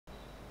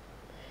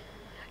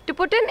To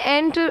put an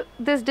end to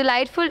this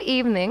delightful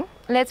evening,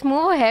 let's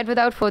move ahead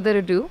without further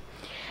ado,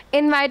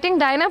 inviting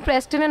Diana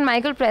Preston and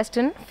Michael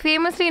Preston,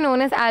 famously known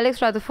as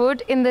Alex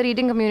Rutherford in the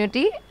reading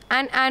community,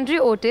 and Andrew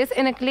Otis,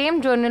 an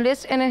acclaimed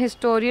journalist and a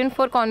historian,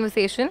 for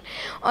conversation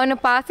on A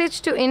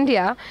Passage to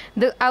India,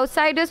 The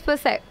Outsider's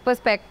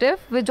Perspective,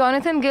 with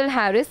Jonathan Gill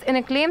Harris, an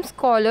acclaimed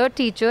scholar,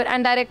 teacher,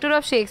 and director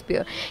of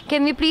Shakespeare.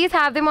 Can we please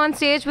have them on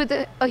stage with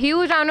a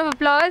huge round of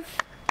applause?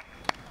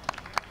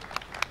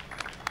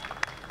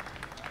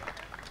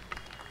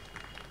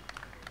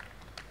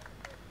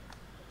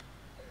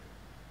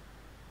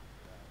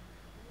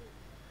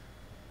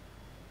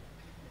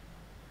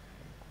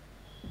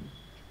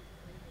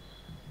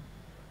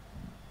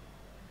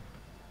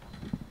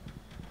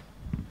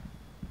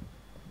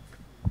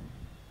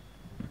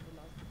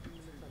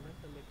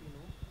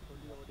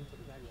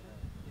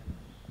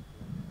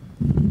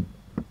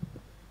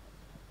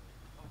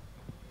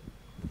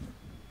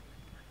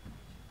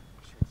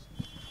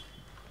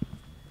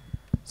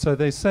 So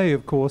they say,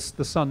 of course,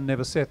 the sun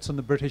never sets on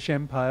the British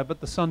Empire,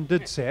 but the sun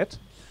did set.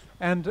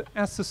 And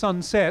as the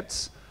sun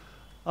sets,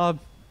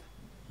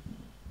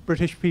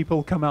 British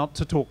people come out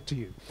to talk to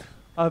you.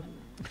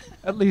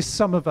 At least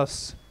some of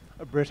us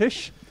are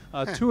British.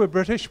 Two are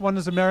British, one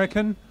is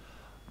American.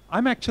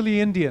 I'm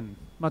actually Indian,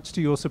 much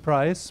to your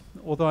surprise,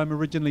 although I'm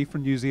originally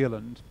from New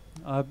Zealand.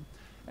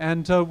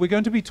 And we're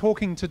going to be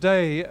talking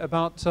today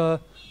about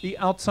the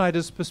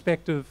outsider's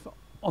perspective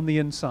on the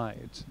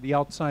inside, the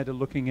outsider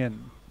looking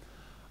in.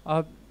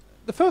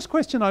 The first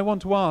question I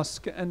want to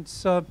ask, and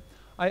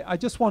I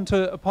just want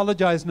to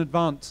apologize in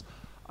advance.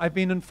 I've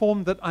been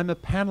informed that I'm a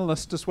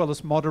panelist as well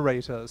as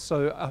moderator,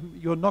 so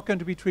you're not going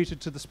to be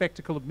treated to the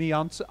spectacle of me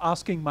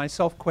asking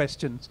myself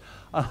questions.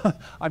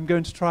 I'm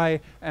going to try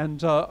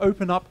and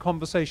open up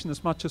conversation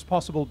as much as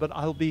possible, but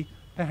I'll be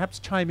perhaps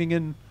chiming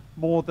in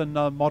more than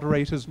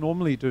moderators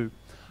normally do.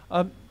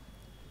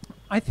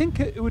 I think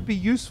it would be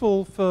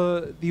useful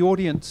for the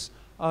audience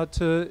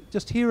to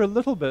just hear a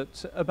little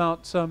bit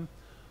about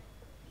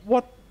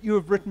what you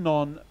have written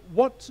on,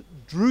 what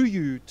drew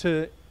you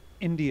to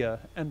India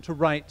and to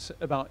write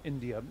about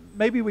India.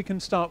 Maybe we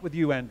can start with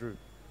you, Andrew.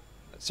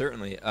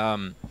 Certainly.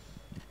 I'm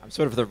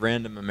sort of the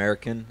random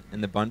American in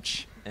the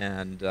bunch,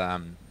 and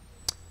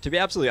to be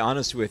absolutely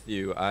honest with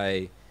you,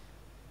 I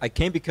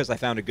came because I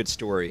found a good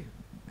story,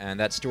 and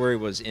that story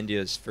was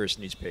India's first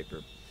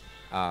newspaper.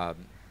 I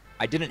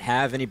didn't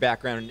have any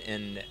background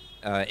in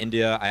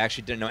India. I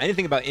actually didn't know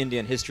anything about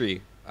Indian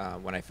history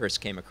when I first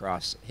came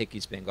across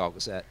Hickey's Bengal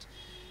Gazette.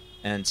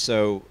 And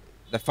so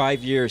the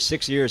 5 years,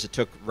 6 years it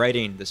took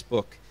writing this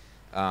book,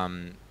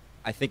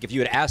 I think if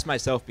you had asked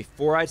myself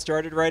before I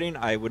started writing,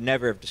 I would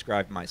never have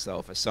described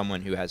myself as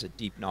someone who has a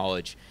deep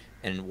knowledge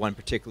in one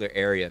particular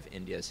area of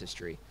India's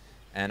history.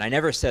 And I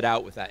never set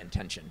out with that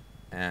intention.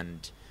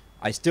 And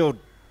I still,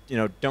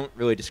 don't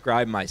really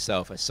describe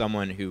myself as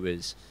someone who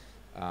is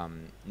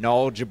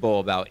knowledgeable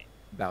about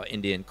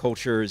Indian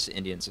cultures,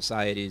 Indian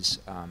societies.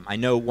 I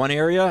know one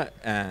area,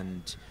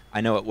 and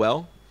I know it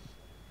well,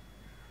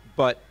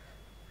 but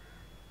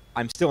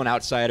I'm still an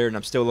outsider, and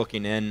I'm still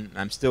looking in.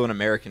 I'm still an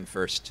American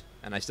first,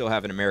 and I still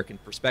have an American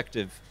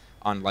perspective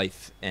on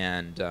life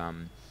and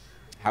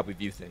how we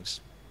view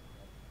things.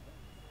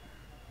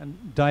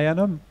 And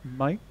Diana,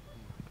 Mike?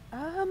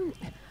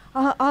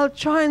 I'll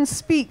try and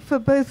speak for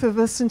both of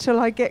us until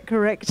I get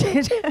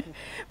corrected.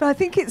 But I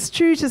think it's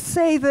true to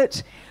say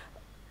that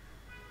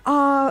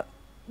the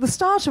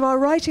start of our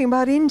writing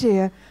about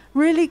India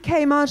really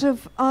came out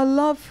of our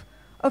love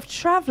of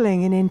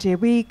traveling in India.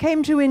 We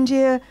came to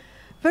India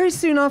very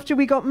soon after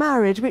we got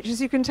married, which, as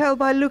you can tell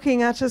by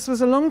looking at us, was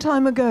a long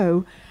time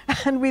ago.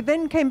 And we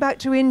then came back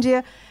to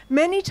India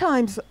many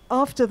times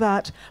after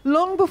that,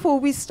 long before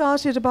we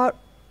started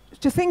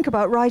to think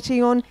about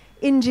writing on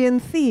Indian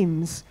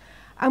themes.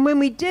 And when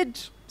we did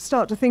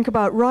start to think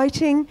about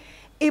writing,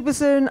 it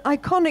was an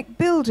iconic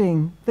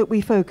building that we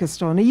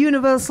focused on, a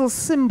universal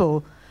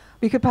symbol.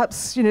 We could perhaps,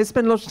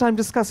 spend a lot of time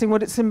discussing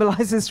what it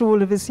symbolizes to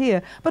all of us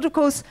here. But of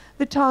course,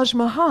 the Taj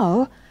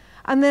Mahal,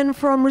 and then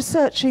from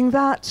researching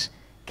that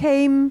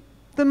came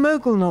the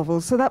Mughal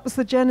novels. So that was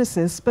the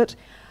genesis. But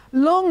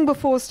long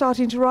before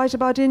starting to write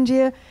about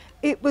India,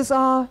 it was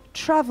our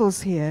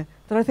travels here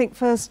that I think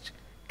first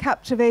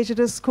captivated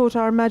us, caught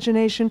our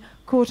imagination,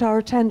 caught our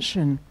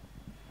attention.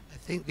 I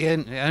think the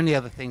only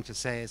other thing to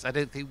say is I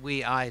don't think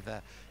we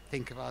either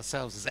think of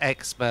ourselves as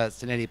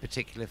experts in any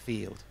particular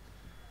field.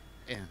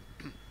 Yeah.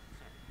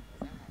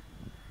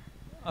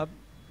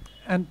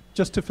 And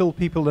just to fill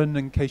people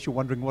in case you're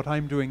wondering what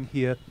I'm doing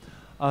here,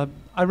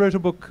 I wrote a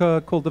book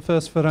called The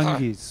First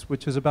Firangis,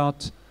 which is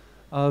about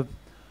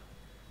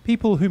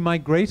people who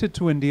migrated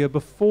to India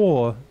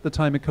before the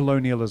time of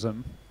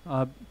colonialism,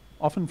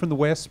 often from the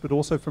West, but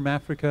also from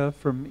Africa,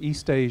 from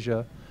East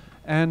Asia.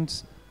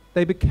 And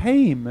they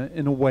became,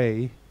 in a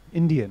way,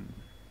 Indian.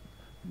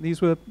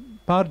 These were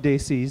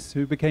Pardesis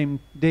who became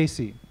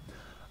Desi.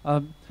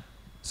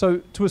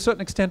 So to a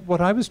certain extent, what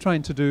I was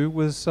trying to do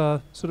was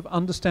sort of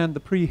understand the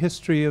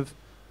prehistory of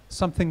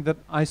something that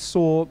I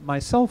saw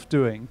myself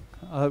doing,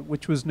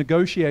 which was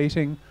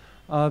negotiating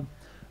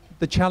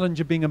the challenge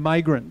of being a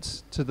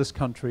migrant to this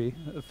country,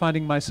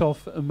 finding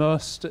myself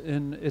immersed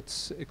in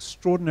its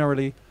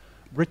extraordinarily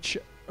rich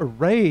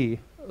array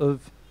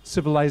of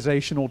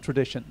civilizational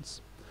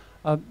traditions.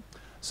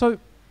 So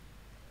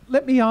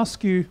let me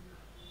ask you,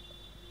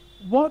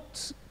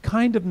 what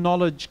kind of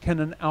knowledge can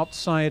an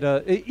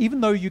outsider, even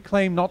though you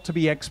claim not to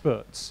be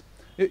experts,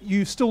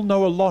 you still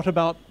know a lot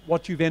about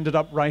what you've ended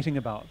up writing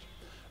about.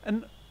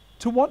 And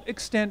to what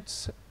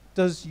extent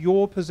does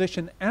your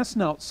position as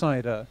an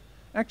outsider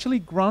actually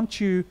grant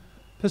you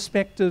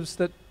perspectives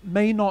that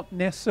may not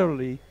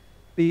necessarily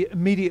be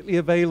immediately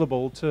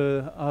available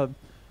to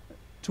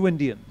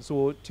Indians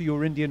or to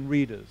your Indian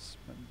readers?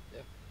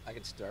 Yeah, I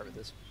can start with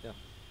this. Yeah.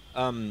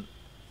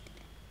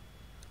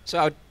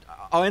 So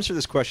I'll answer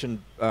this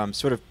question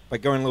sort of by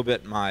going a little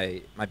bit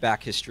my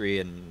back history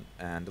and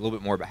a little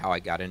bit more about how I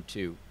got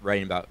into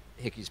writing about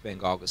Hickey's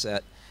Bengal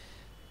Gazette.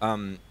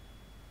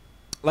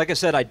 Like I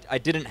said, I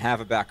didn't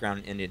have a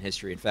background in Indian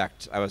history. In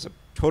fact, I was a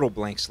total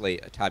blank slate,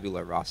 a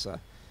tabula rasa.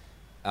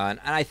 And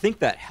I think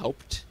that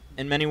helped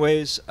in many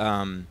ways.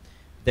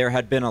 There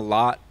had been a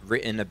lot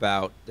written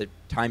about the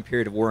time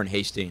period of Warren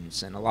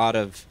Hastings, and a lot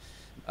of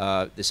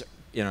this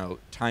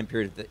time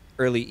period. The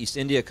early East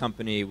India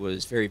Company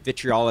was very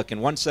vitriolic in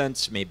one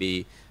sense,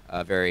 maybe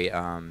very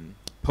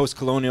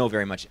post-colonial,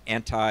 very much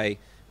anti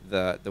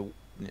the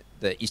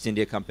East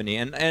India Company.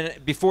 And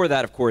before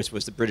that, of course,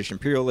 was the British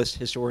imperialist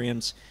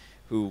historians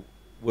who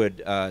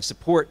would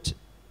support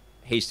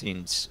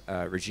Hastings'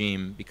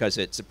 regime because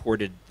it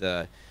supported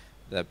the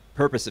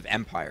purpose of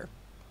empire.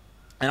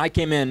 And I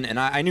came in, and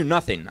I knew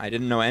nothing. I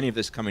didn't know any of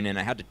this coming in.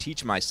 I had to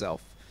teach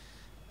myself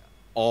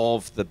all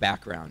of the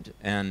background.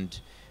 And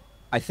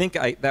I think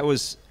that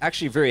was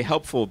actually very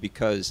helpful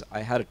because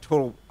I had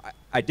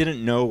I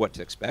didn't know what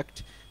to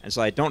expect. And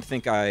so I don't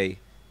think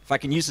if I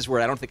can use this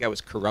word, I don't think I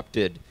was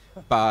corrupted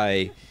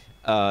by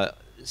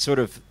sort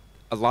of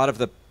a lot of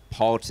the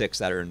politics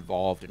that are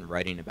involved in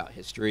writing about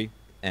history.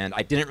 And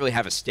I didn't really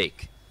have a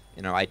stake.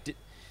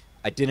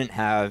 I didn't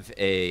have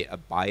a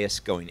bias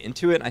going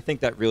into it. And I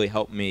think that really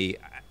helped me,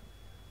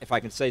 if I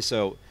can say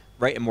so,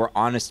 write a more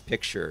honest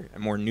picture, a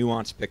more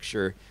nuanced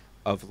picture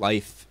of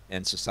life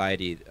and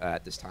society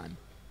at this time.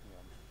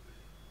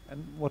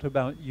 And what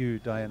about you,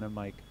 Diana,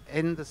 Mike?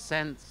 In the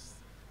sense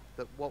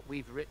that what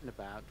we've written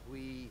about,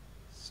 we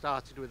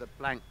started with a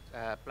blank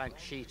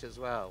sheet as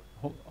well.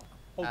 Hold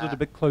it a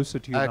bit closer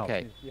to you now.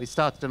 Okay, Yeah. we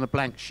started on a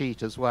blank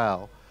sheet as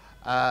well,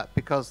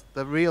 because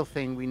the real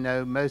thing we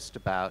know most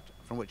about,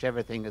 from which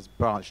everything has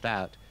branched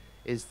out,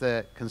 is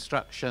the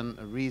construction,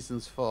 the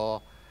reasons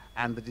for,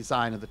 and the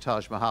design of the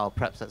Taj Mahal.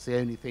 Perhaps that's the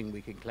only thing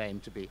we can claim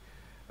to be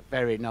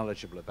very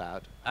knowledgeable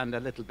about, and a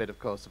little bit, of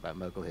course, about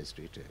Mughal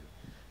history too.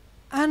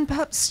 And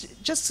perhaps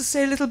just to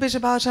say a little bit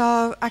about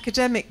our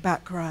academic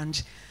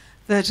background,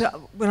 that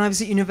when I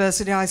was at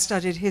university, I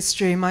studied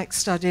history, Mike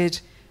studied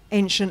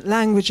ancient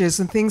languages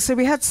and things. So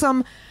we had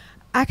some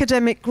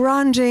academic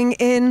grounding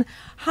in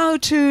how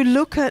to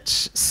look at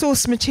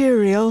source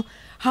material,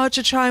 how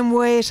to try and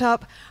weigh it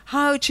up,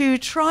 how to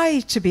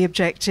try to be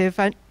objective,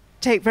 and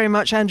take very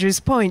much Andrew's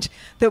point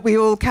that we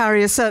all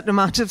carry a certain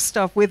amount of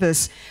stuff with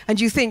us, and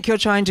you think you're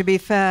trying to be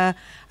fair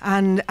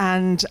and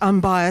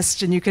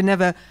unbiased, and you can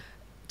never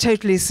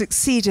totally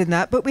succeed in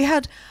that. But we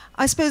had,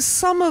 I suppose,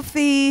 some of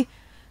the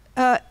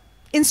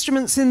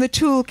instruments in the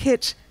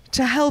toolkit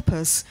to help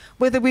us,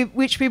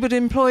 which we would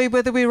employ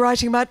whether we were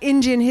writing about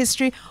Indian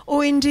history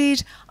or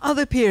indeed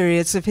other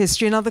periods of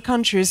history in other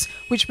countries,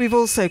 which we've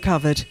also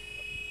covered.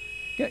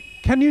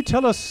 Can you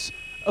tell us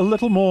a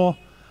little more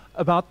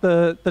about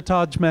the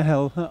Taj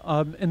Mahal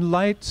in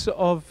light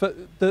of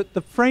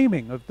the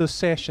framing of this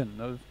session,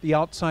 of the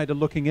outsider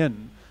looking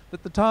in,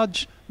 that the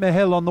Taj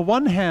Mahal on the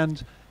one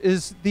hand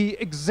is the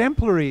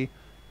exemplary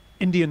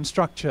Indian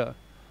structure,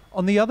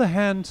 on the other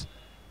hand,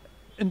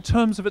 in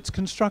terms of its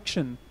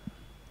construction,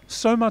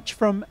 so much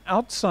from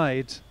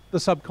outside the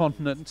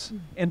subcontinent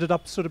ended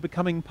up sort of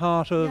becoming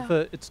part of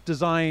its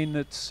design,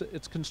 its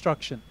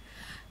construction.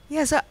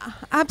 Yes,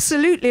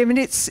 absolutely. I mean,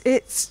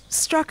 it's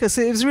struck us.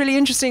 It was a really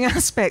interesting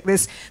aspect,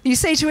 this. You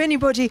say to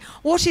anybody,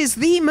 what is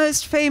the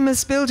most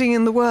famous building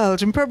in the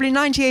world? And probably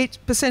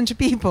 98% of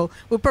people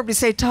will probably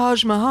say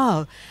Taj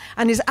Mahal.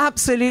 And it's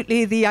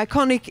absolutely the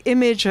iconic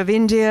image of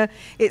India.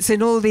 It's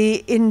in all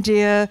the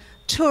India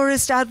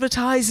tourist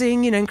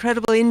advertising,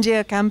 Incredible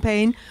India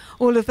campaign,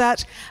 all of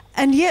that.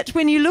 And yet,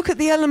 when you look at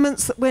the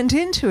elements that went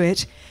into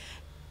it,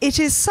 it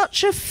is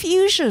such a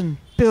fusion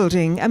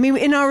building. I mean,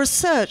 in our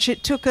research,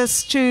 it took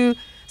us to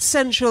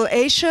Central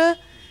Asia,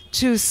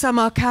 to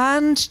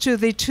Samarkand, to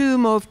the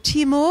tomb of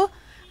Timur,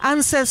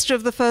 ancestor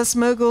of the first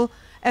Mughal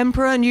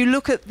emperor. And you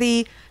look at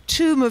the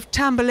tomb of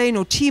Tamburlaine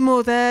or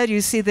Timur there, you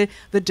see the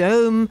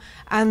dome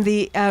and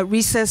the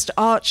recessed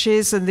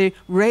arches and the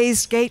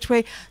raised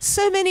gateway.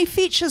 So many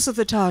features of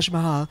the Taj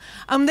Mahal.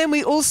 And then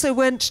we also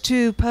went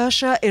to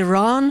Persia,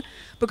 Iran,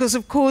 because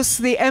of course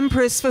the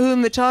empress for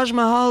whom the Taj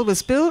Mahal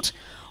was built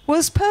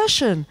was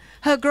Persian.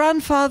 Her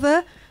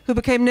grandfather, who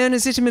became known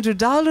as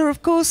Ittimad-ud-Dawla,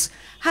 of course,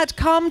 had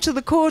come to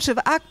the court of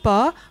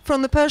Akbar,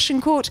 from the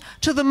Persian court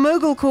to the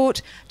Mughal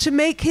court, to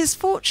make his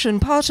fortune,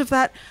 part of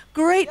that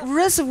great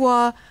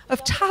reservoir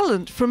of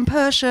talent from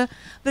Persia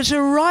that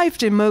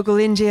arrived in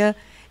Mughal India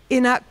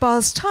in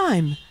Akbar's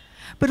time.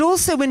 But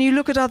also when you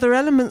look at other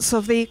elements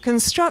of the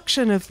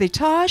construction of the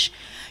Taj,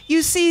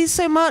 you see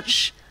so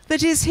much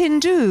that is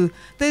Hindu.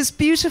 Those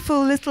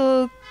beautiful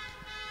little,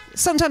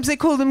 sometimes they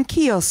call them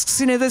kiosks,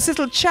 you know, those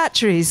little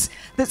chatteries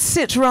that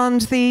sit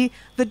round the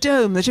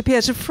dome that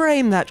appear to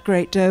frame that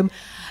great dome.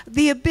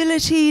 The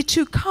ability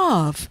to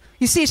carve.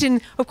 You see it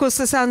in, of course,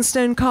 the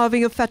sandstone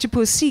carving of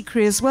Fatehpur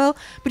Sikri as well,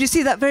 but you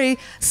see that very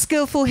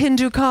skillful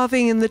Hindu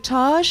carving in the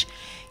Taj.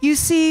 You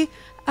see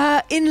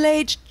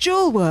inlaid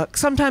jewel work.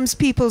 Sometimes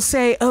people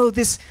say, oh,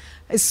 this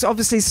is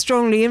obviously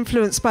strongly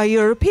influenced by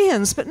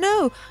Europeans, but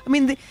no. I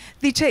mean,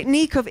 the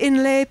technique of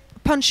inlay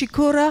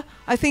panchikura,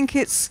 I think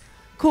it's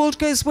called,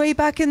 goes way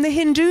back in the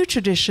Hindu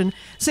tradition.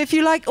 So if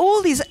you like,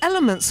 all these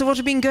elements of what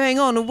have been going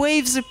on,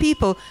 waves of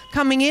people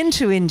coming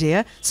into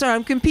India, sorry,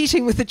 I'm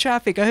competing with the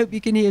traffic, I hope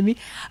you can hear me,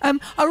 are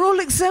all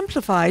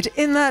exemplified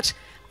in that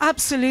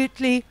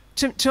absolutely,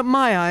 to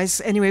my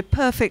eyes anyway,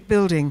 perfect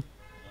building.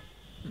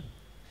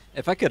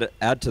 If I could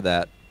add to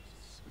that,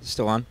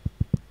 still on?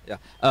 Yeah.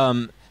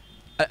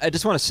 I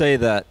just want to say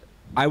that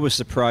I was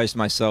surprised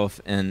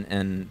myself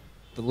in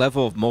the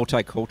level of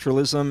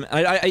multiculturalism.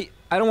 I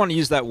don't want to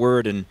use that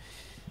word in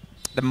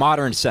the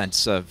modern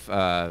sense of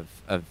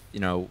you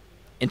know,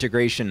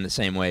 integration in the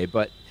same way,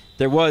 but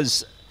there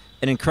was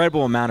an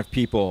incredible amount of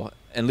people,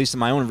 at least in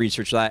my own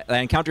research, that I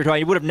encountered who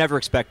I would have never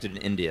expected in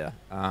India.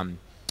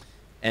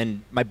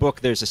 And my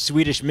book, there's a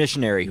Swedish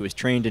missionary who was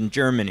trained in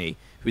Germany,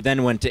 who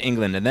then went to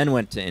England and then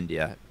went to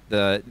India.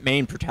 The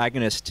main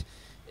protagonist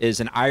is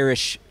an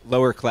Irish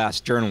lower-class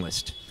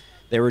journalist.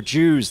 There were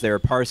Jews, there were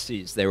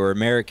Parsis, there were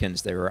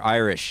Americans, there were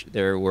Irish,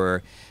 there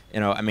were, you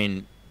know, I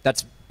mean,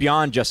 that's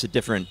beyond just the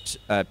different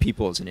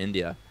peoples in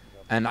India.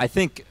 And I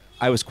think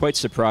I was quite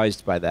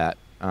surprised by that.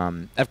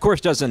 Of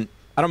course, I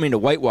don't mean to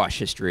whitewash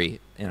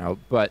history, you know,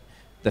 but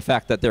the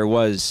fact that there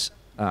was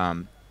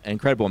an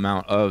incredible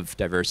amount of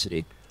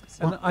diversity.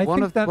 And I one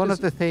think of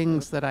the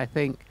things that I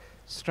think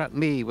struck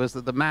me was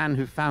that the man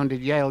who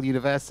founded Yale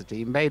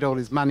University made all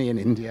his money in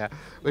India,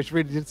 which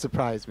really did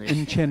surprise me.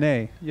 in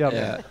Chennai, yeah.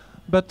 Yeah.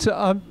 But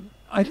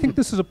I think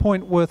this is a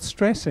point worth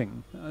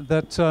stressing,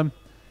 that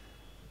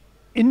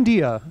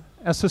India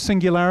as a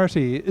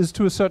singularity is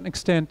to a certain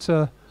extent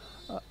a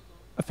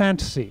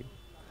fantasy,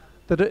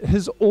 that it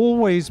has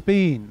always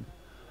been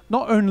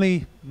not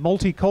only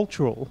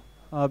multicultural,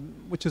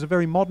 which is a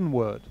very modern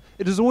word,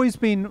 it has always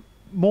been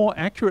more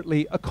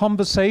accurately a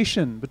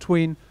conversation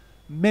between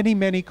many,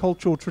 many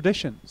cultural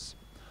traditions.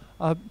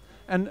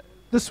 And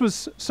this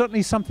was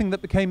certainly something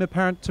that became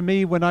apparent to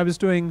me when I was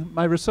doing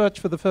my research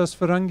for the first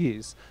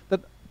Firangis,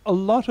 that a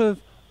lot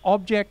of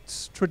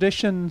objects,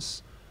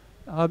 traditions,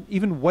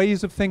 even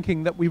ways of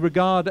thinking that we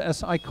regard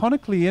as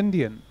iconically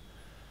Indian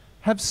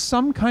have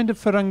some kind of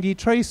Firangi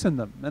trace in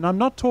them. And I'm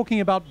not talking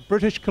about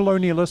British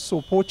colonialists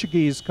or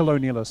Portuguese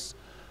colonialists,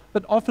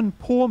 but often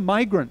poor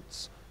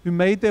migrants who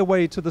made their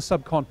way to the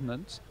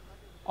subcontinent,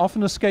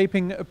 often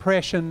escaping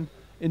oppression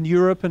in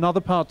Europe and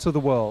other parts of the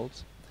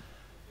world,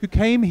 who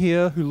came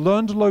here, who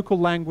learned local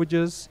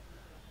languages,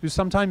 who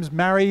sometimes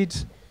married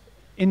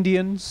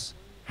Indians,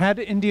 had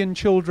Indian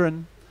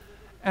children,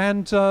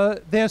 and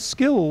their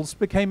skills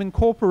became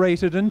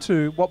incorporated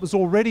into what was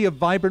already a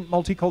vibrant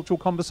multicultural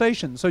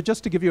conversation. So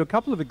just to give you a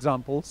couple of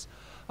examples,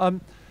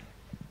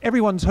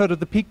 everyone's heard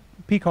of the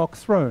peacock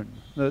throne,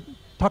 the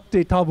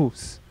Takhte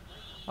Tabus.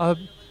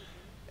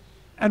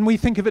 And we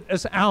think of it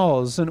as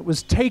ours, and it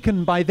was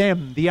taken by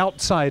them, the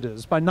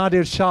outsiders, by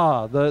Nadir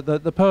Shah,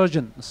 the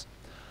Persians.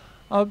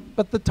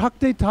 But the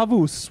Takhte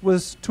Tabus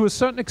was, to a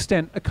certain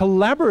extent, a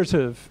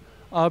collaborative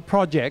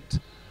project.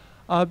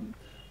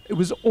 It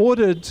was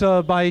ordered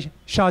by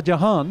Shah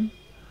Jahan,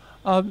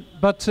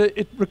 but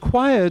it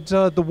required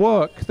the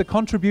work, the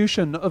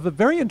contribution of a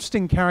very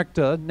interesting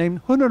character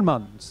named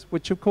Hunarmand,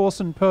 which of course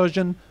in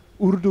Persian,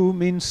 Urdu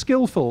means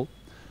skillful.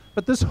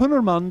 But this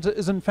Hunarmand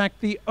is in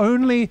fact the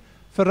only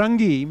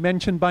Firangi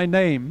mentioned by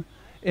name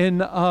in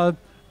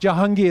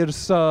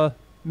Jahangir's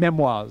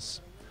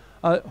memoirs.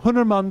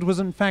 Hunarmand was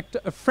in fact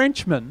a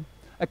Frenchman,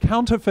 a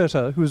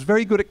counterfeiter who was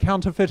very good at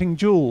counterfeiting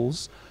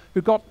jewels,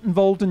 who got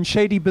involved in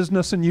shady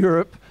business in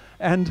Europe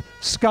and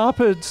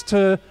scarpered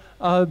to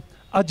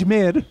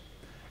Ajmer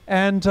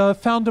and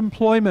found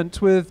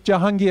employment with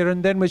Jahangir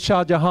and then with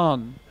Shah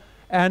Jahan.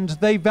 And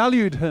they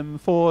valued him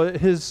for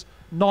his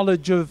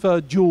knowledge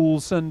of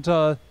jewels and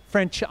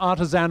French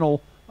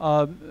artisanal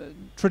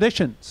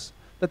traditions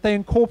that they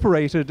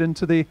incorporated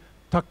into the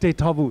Takhte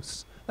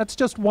Tabus. That's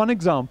just one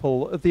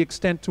example of the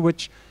extent to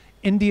which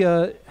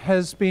India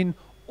has been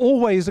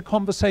always a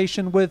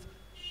conversation with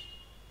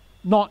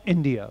not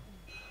India.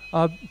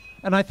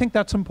 And I think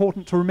that's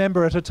important to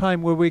remember at a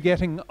time where we're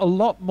getting a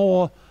lot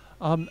more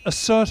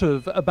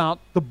assertive about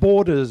the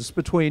borders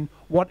between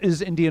what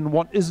is Indian,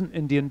 what isn't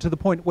Indian, to the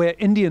point where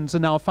Indians are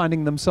now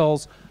finding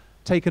themselves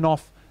taken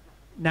off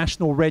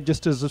national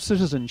registers of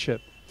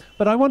citizenship.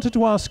 But I wanted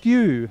to ask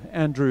you,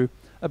 Andrew,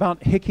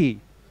 about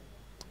Hickey.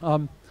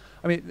 I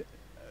mean,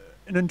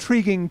 an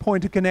intriguing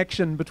point of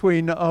connection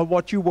between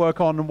what you work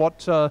on and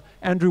what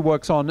Andrew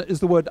works on is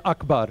the word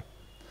Akbar.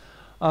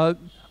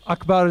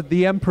 Akbar,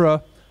 the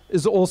emperor,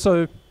 is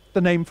also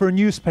the name for a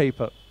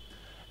newspaper.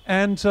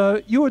 And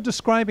you were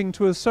describing,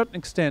 to a certain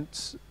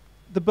extent,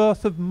 the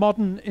birth of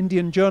modern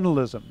Indian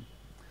journalism.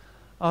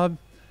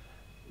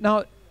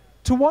 Now,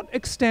 to what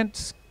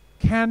extent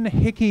can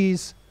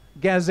Hickey's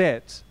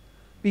Gazette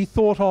be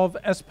thought of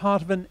as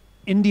part of an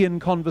Indian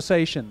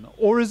conversation?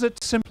 Or is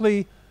it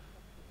simply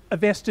a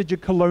vestige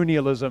of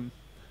colonialism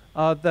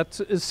that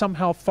is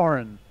somehow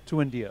foreign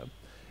to India?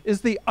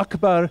 Is the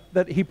Akbar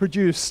that he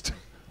produced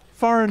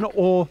foreign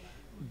or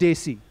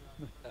Desi?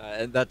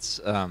 That's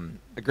a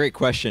great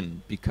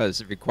question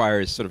because it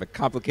requires sort of a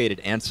complicated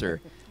answer.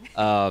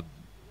 And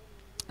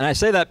I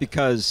say that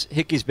because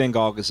Hickey's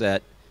Bengal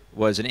Gazette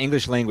was an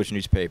English language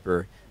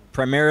newspaper,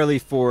 primarily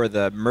for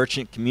the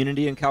merchant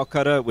community in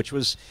Calcutta, which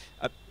was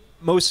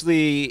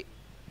mostly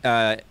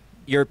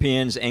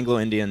Europeans,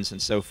 Anglo-Indians,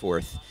 and so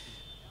forth.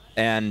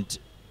 And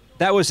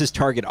that was his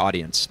target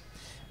audience.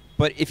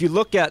 But if you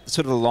look at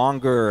sort of the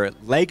longer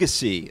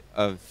legacy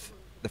of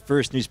the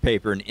first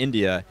newspaper in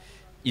India,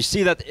 you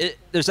see that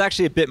there's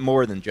actually a bit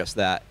more than just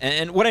that.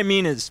 And what I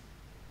mean is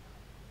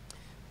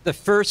the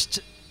first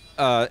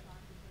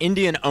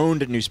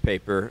Indian-owned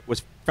newspaper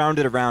was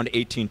founded around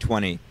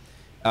 1820,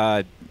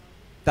 that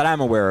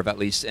I'm aware of at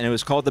least, and it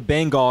was called the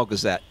Bengal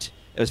Gazette.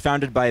 It was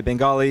founded by a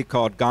Bengali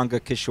called Ganga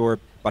Kishore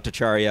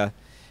Bhattacharya,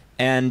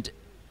 and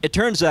it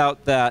turns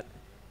out that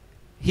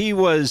he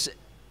was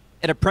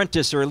an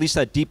apprentice, or at least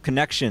had deep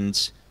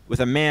connections, with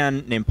a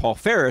man named Paul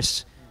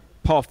Ferris.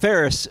 Paul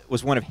Ferris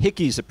was one of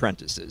Hickey's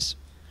apprentices.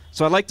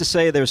 So I'd like to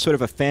say there's sort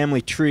of a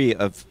family tree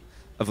of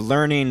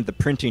learning the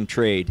printing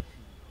trade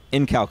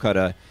in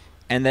Calcutta,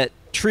 and that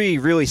tree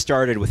really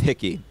started with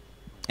Hickey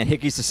and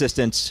Hickey's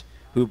assistants,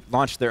 who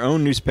launched their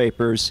own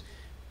newspapers,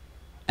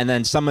 and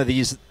then some of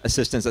these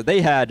assistants that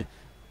they had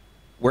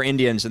were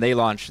Indians, and they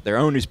launched their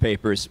own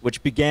newspapers,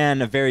 which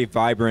began a very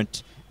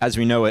vibrant, as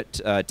we know it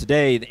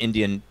today, the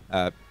Indian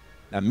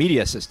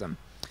media system.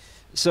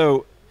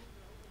 So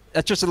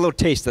that's just a little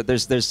taste that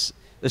there's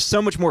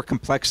so much more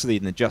complexity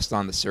than just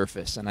on the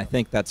surface, and I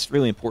think that's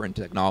really important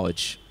to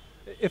acknowledge.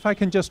 If I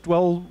can just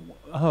dwell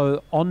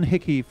on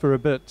Hickey for a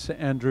bit,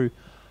 Andrew,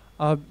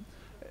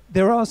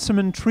 there are some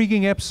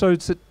intriguing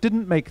episodes that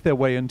didn't make their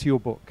way into your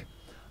book,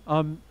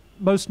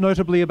 most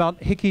notably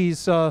about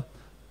Hickey's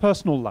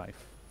personal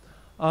life.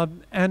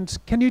 And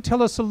can you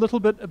tell us a little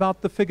bit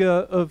about the figure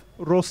of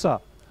Rosa,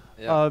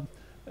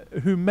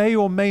 who may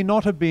or may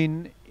not have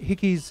been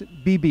Hickey's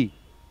Bibi?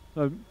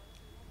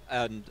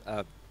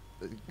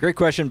 Great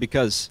question,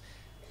 because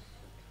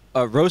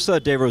Rosa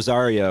de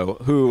Rosario,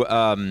 who,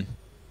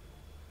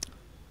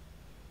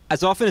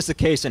 as often is the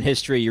case in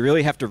history, you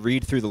really have to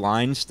read through the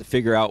lines to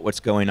figure out what's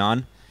going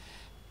on.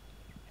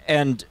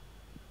 And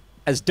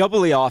as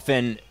doubly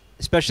often,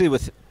 especially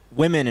with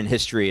women in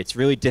history, it's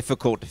really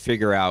difficult to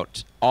figure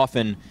out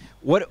often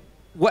what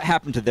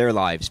happened to their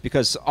lives,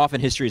 because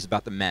often history is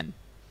about the men.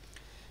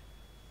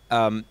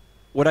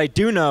 What I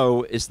do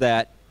know is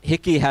that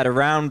Hickey had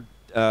around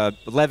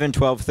 11,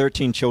 12,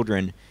 13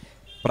 children,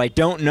 but I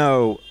don't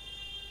know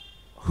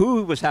who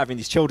he was having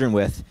these children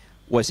with.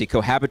 Was he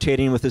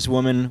cohabitating with this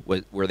woman?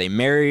 Were they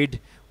married?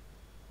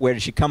 Where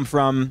did she come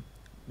from?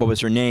 What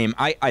was her name?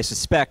 I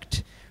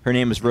suspect her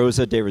name was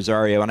Rosa de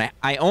Rosario, and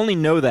I only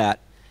know that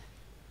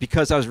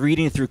because I was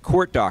reading through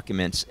court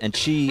documents, and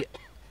she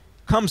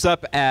comes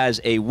up as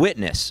a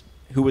witness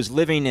who was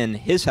living in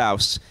his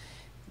house,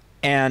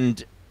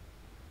 and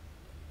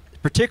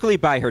particularly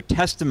by her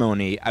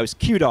testimony, I was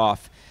cued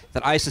off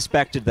that I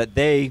suspected that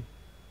they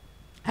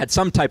had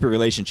some type of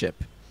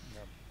relationship.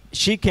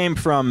 She came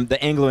from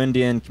the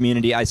Anglo-Indian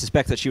community. I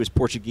suspect that she was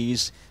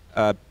Portuguese,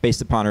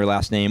 based upon her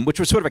last name, which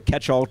was sort of a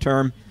catch-all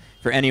term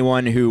for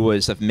anyone who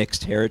was of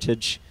mixed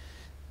heritage.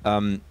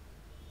 And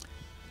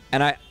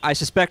I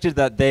suspected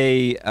that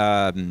they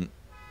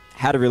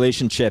had a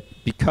relationship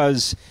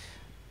because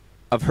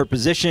of her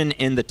position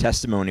in the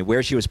testimony,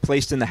 where she was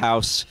placed in the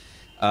house.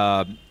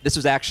 This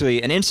was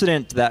actually an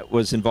incident that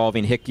was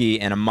involving Hickey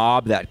and a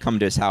mob that come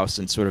to his house,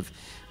 and sort of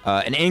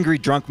an angry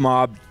drunk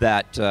mob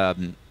that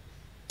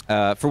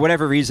for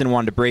whatever reason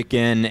wanted to break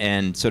in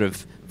and sort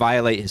of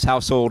violate his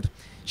household.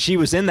 She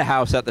was in the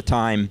house at the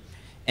time,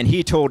 and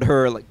he told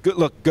her, like,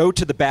 look, go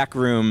to the back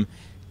room,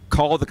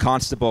 call the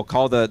constable,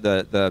 call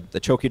the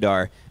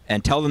chowkidar,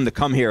 and tell them to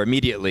come here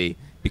immediately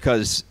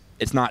because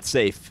it's not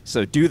safe.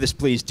 So do this,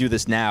 please, do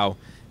this now.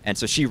 And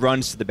so she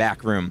runs to the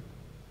back room.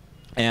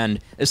 And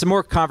there's some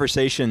more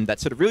conversation that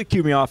sort of really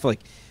cued me off, like,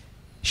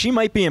 she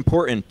might be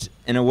important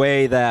in a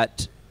way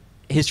that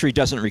history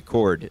doesn't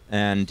record.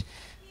 And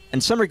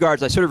in some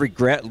regards, I sort of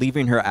regret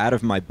leaving her out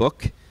of my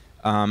book.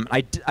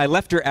 I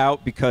left her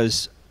out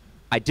because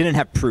I didn't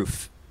have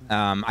proof.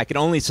 I could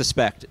only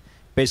suspect,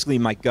 basically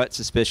my gut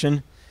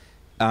suspicion.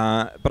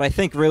 But I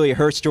think really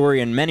her story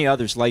and many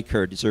others like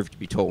her deserve to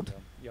be told.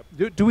 Yep.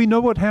 Do we know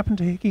what happened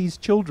to Hickey's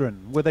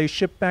children? Were they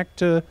shipped back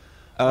to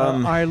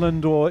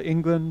Ireland or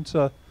England?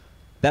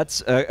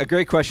 That's a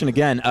great question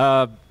again.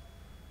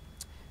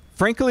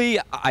 Frankly,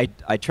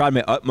 I tried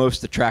my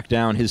utmost to track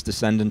down his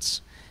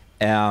descendants.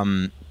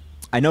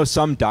 I know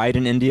some died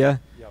in India.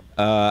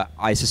 Yeah.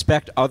 I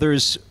suspect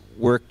others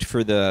worked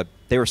for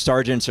they were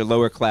sergeants or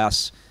lower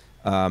class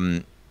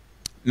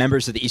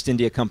members of the East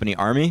India Company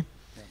Army.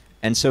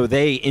 And so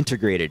they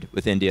integrated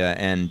with India,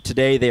 and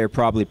today they are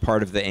probably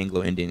part of the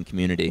Anglo-Indian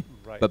community.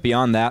 Right. But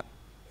beyond that...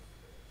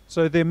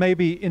 So there may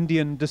be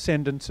Indian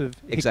descendants of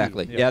Hickey.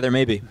 Exactly. Yeah, there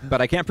may be, but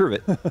I can't prove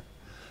it.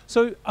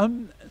 So,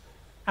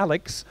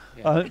 Alex,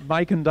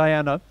 Mike and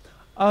Diana,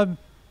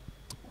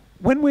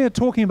 when we're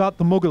talking about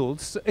the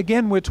Mughals,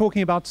 again, we're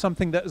talking about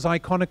something that is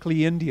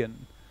iconically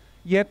Indian.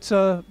 Yet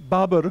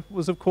Babur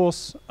was, of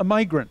course, a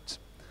migrant.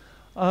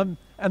 And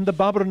the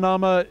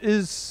Baburnama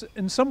is,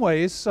 in some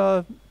ways,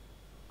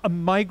 a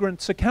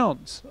migrant's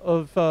account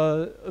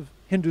of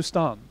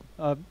Hindustan.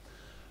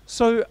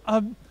 So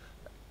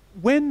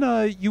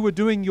when you were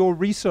doing your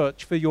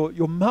research for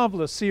your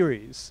marvelous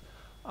series,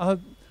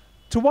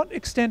 to what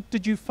extent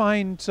did you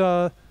find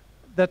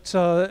that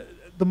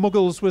the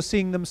Mughals were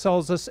seeing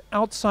themselves as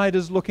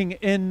outsiders looking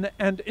in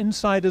and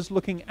insiders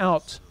looking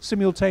out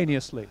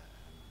simultaneously?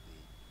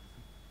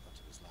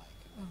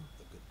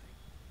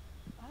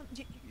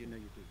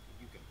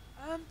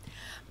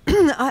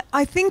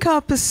 I think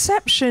our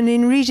perception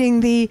in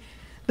reading the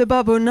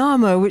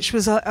Baburnama, which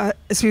was,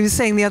 as we were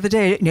saying the other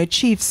day,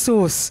 chief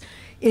source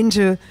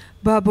into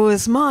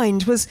Babur's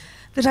mind, was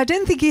that I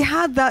don't think he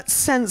had that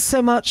sense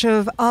so much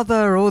of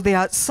other or the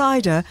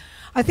outsider.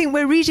 I think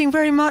we're reading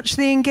very much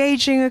the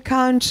engaging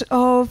account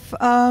of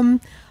an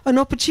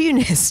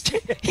opportunist,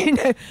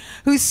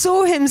 who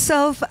saw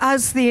himself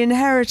as the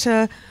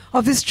inheritor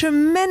of this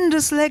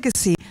tremendous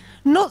legacy.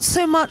 Not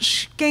so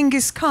much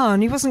Genghis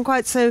Khan. He wasn't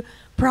quite so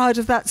proud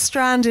of that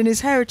strand in his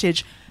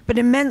heritage, but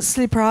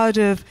immensely proud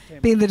of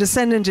being the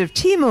descendant of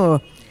Timur.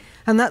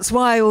 And that's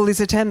why all these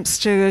attempts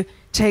to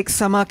take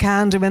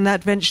Samarkand, and when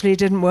that eventually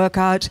didn't work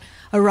out,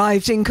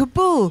 arrived in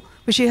Kabul,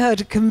 which he heard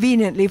had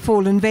conveniently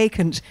fallen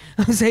vacant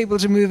and was able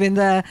to move in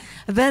there.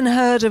 Then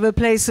heard of a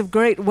place of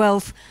great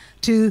wealth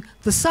to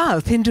the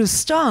south,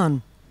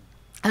 Hindustan.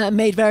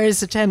 Made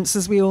various attempts,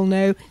 as we all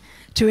know,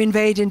 to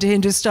invade into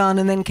Hindustan,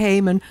 and then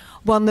came and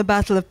won the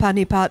Battle of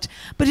Panipat.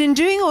 But in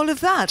doing all of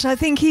that, I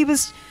think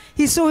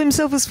he saw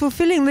himself as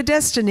fulfilling the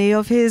destiny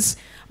of his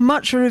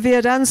much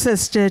revered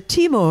ancestor,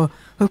 Timur,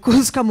 who of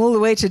course come all the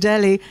way to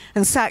Delhi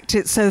and sacked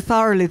it so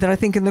thoroughly that I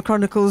think in the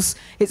chronicles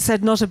it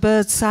said not a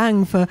bird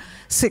sang for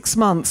 6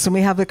 months, and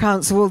we have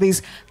accounts of all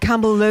these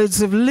camel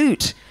loads of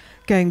loot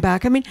going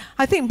back. I mean,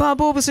 I think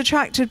Babur was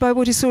attracted by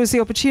what he saw as the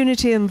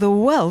opportunity and the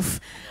wealth.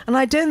 And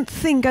I think,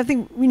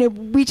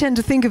 we tend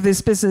to think of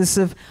this business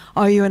of,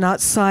 are you an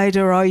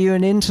outsider, are you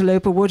an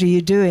interloper, what are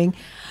you doing?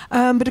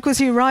 But of course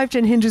he arrived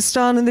in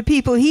Hindustan, and the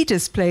people he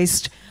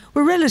displaced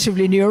were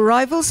relatively new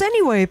arrivals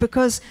anyway,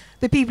 because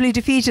the people he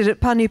defeated at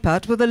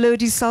Panipat were the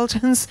Lodi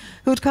sultans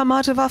who had come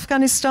out of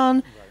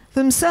Afghanistan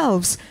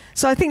themselves.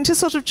 So I think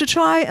to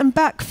try and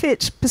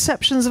backfit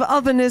perceptions of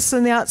otherness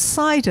and the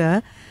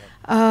outsider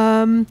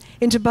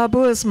into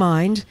Babur's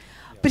mind.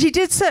 But he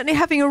did certainly,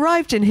 having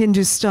arrived in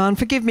Hindustan,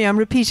 forgive me, I'm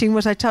repeating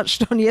what I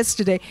touched on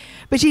yesterday,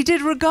 but he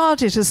did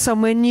regard it as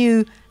somewhere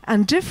new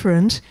and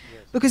different,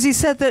 because he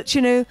said that,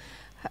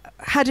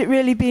 had it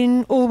really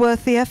been all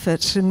worth the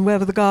effort, and where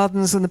were the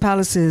gardens and the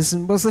palaces,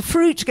 and was the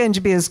fruit going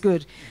to be as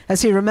good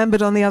as he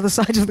remembered on the other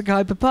side of the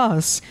Khyber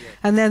Pass?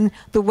 And then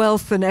the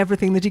wealth and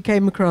everything that he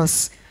came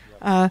across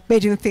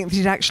made him think that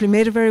he'd actually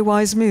made a very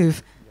wise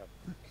move.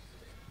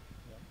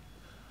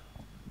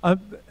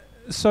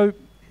 So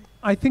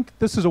I think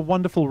this is a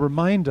wonderful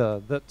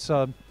reminder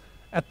that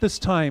at this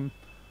time,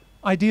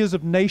 ideas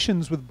of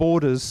nations with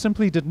borders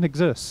simply didn't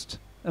exist.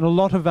 And a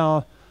lot of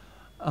our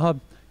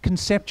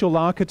conceptual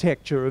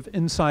architecture of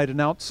inside and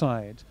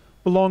outside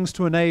belongs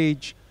to an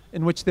age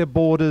in which there are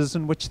borders,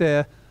 in which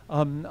there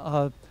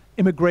are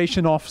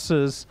immigration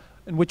officers,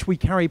 in which we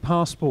carry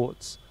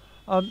passports.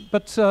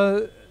 But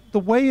the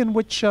way in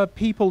which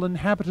people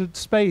inhabited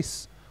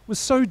space was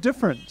so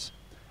different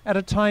at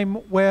a time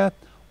where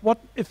what,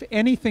 if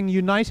anything,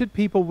 united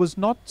people was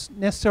not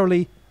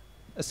necessarily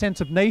a sense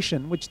of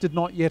nation, which did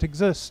not yet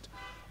exist,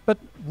 but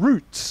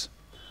roots.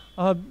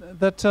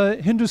 That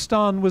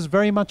Hindustan was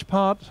very much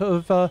part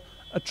of a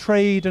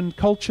trade and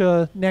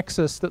culture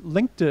nexus that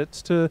linked it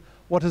to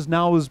what is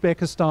now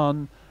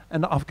Uzbekistan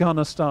and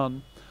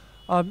Afghanistan.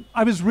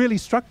 I was really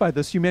struck by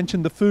this. You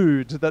mentioned the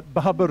food, that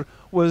Babur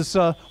was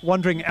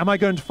wondering, am I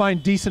going to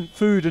find decent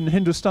food in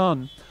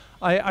Hindustan?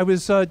 I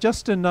was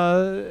just in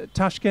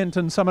Tashkent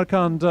and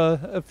Samarkand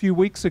a few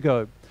weeks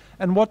ago.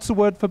 And what's the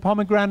word for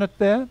pomegranate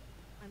there?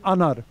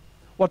 Anar.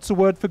 What's the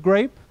word for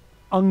grape?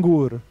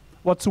 Angur.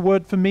 What's the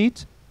word for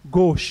meat?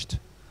 Gosht.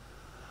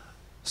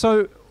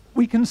 So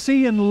we can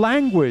see in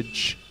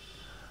language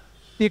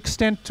the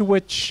extent to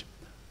which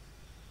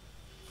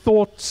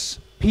thoughts,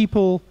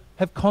 people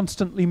have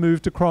constantly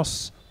moved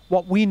across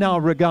what we now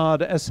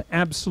regard as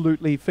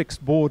absolutely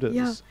fixed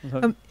borders.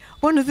 Yeah.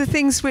 One of the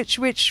things which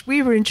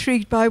we were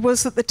intrigued by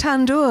was that the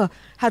tandoor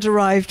had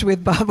arrived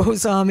with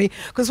Babur's army,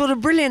 because what a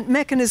brilliant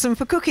mechanism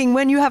for cooking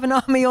when you have an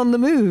army on the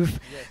move.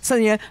 Yes. So,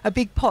 you know, a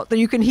big pot that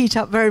you can heat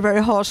up very,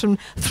 very hot and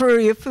throw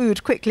your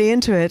food quickly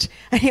into it.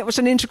 And yet what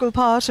an integral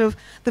part of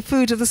the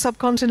food of the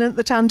subcontinent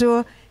the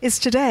tandoor is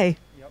today.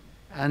 Yep.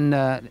 And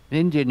an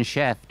Indian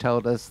chef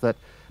told us that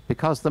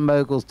because the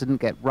Mughals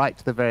didn't get right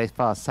to the very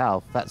far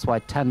south, that's why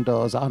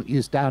tandoors aren't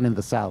used down in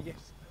the south.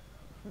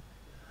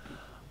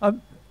 Yes.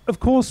 Of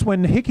course,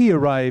 when Hickey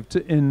arrived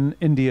in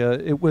India,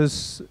 it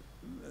was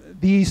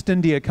the East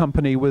India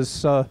Company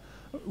was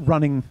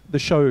running the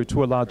show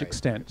to a large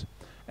extent.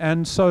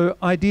 And so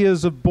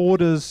ideas of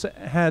borders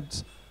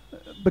had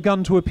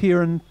begun to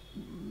appear in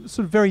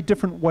sort of very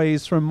different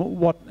ways from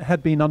what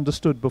had been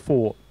understood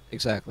before.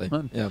 Exactly.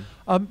 Yeah.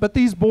 But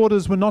these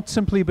borders were not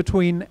simply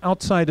between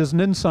outsiders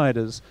and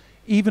insiders.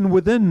 Even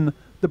within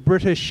the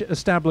British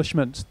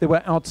establishment, there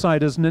were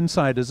outsiders and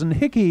insiders. And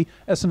Hickey,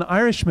 as an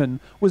Irishman,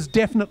 was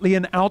definitely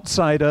an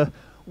outsider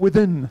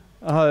within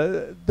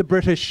the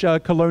British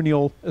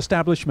colonial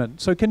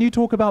establishment. So can you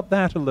talk about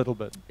that a little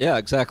bit? Yeah,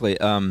 exactly.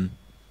 I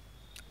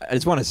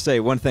just want to say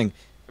one thing.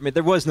 I mean,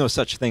 there was no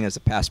such thing as a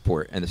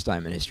passport in this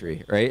time in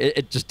history, right?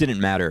 It just didn't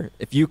matter.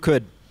 If you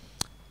could,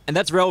 and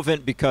that's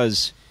relevant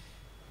because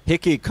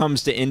Hickey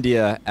comes to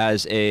India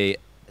as a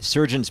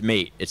surgeon's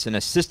mate. It's an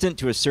assistant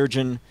to a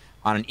surgeon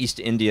on an East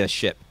India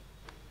ship.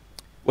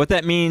 What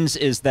that means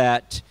is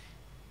that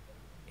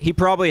he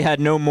probably had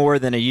no more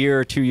than a year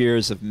or 2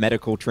 years of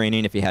medical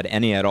training, if he had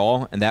any at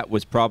all, and that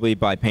was probably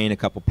by paying a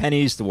couple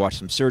pennies to watch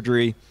some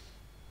surgery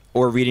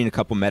or reading a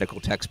couple medical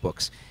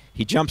textbooks.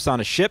 He jumps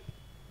on a ship.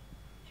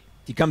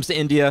 He comes to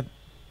India.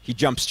 He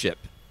jumps ship,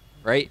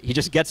 right? He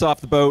just gets off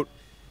the boat,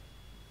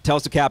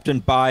 tells the captain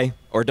bye,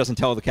 or doesn't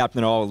tell the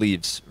captain at all,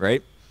 leaves,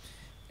 right?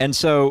 And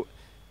so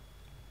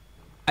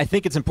I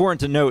think it's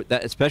important to note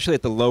that especially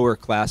at the lower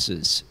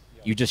classes,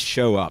 you just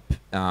show up.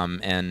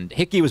 And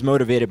Hickey was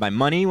motivated by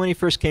money when he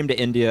first came to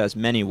India, as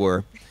many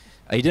were.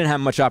 He didn't have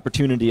much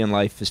opportunity in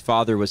life. His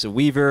father was a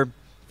weaver.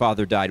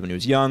 Father died when he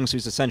was young, so he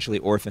was essentially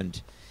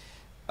orphaned.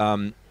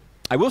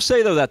 I will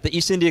say, though, that the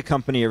East India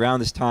Company around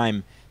this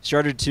time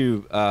started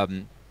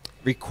to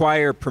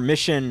require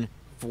permission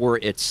for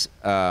its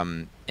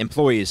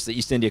employees, the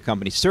East India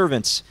Company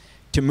servants,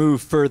 to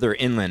move further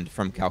inland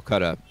from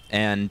Calcutta.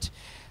 And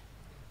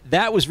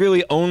that was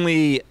really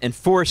only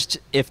enforced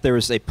if there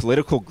was a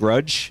political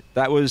grudge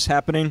that was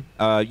happening.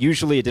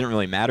 Usually it didn't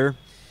really matter.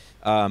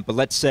 But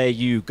let's say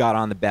you got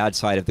on the bad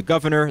side of the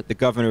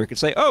governor could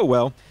say, oh,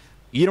 well,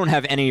 you don't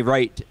have any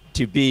right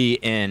to be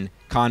in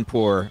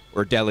Kanpur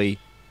or Delhi,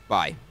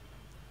 bye.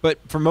 But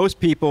for most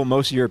people,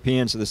 most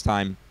Europeans at this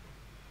time,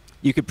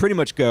 you could pretty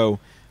much go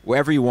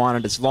wherever you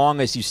wanted as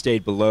long as you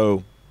stayed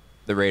below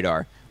the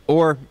radar,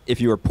 or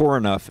if you were poor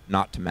enough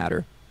not to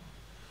matter.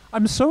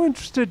 I'm so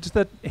interested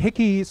that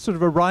Hickey sort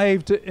of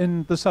arrived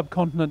in the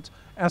subcontinent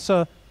as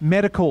a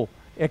medical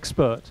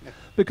expert,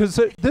 because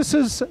this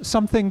is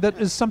something that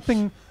is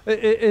something,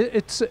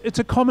 it's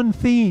a common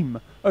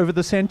theme over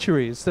the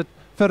centuries, that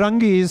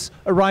Firangis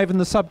arrive in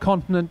the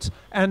subcontinent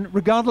and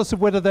regardless of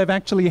whether they've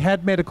actually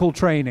had medical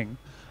training,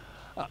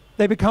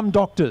 they become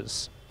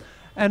doctors.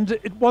 And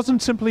it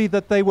wasn't simply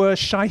that they were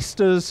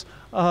shysters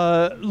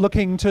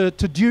looking to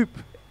dupe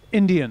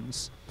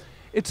Indians.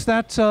 It's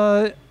that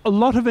a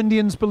lot of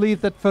Indians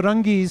believe that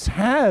Firangis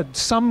had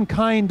some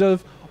kind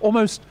of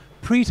almost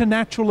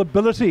preternatural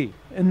ability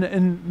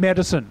in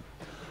medicine.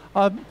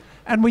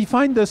 And we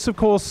find this, of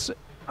course,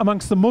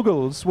 amongst the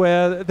Mughals,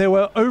 where there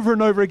were over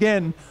and over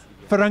again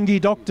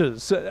Firangi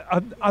doctors.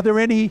 Are there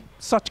any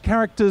such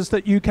characters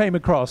that you came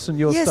across in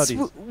your studies?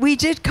 Yes, we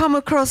did come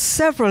across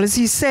several, as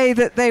you say,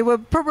 that they were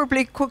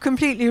probably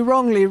completely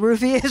wrongly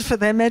revered for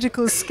their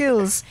medical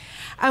skills.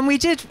 And we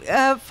did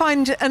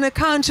find an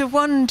account of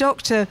one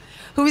doctor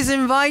who was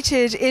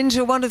invited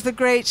into one of the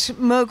great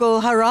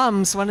Mughal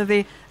harams, one of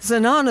the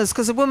zananas,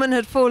 because a woman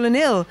had fallen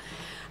ill.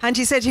 And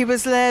he said he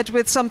was led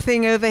with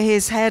something over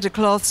his head, a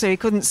cloth, so he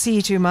couldn't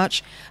see too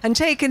much, and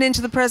taken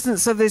into the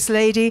presence of this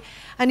lady.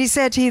 And he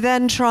said he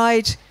then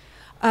tried,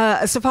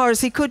 so far as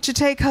he could, to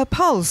take her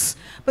pulse.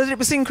 But it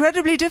was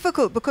incredibly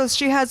difficult because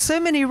she had so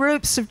many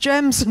ropes of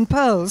gems and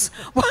pearls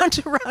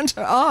wound around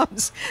her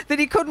arms that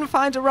he couldn't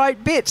find a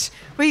right bit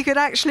where he could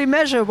actually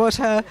measure what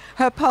her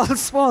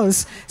pulse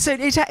was. So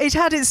it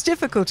had its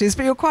difficulties,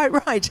 but you're quite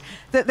right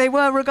that they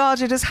were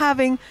regarded as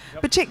having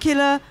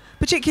particular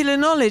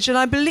knowledge. And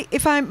I believe,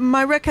 if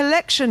my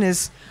recollection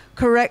is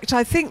correct,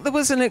 I think there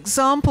was an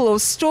example or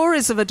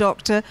stories of a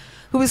doctor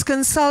who was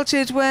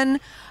consulted when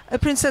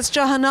Princess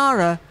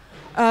Jahanara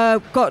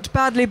got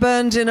badly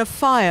burned in a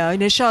fire. You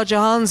know, Shah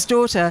Jahan's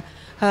daughter,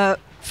 her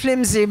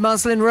flimsy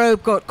muslin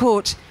robe got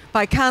caught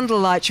by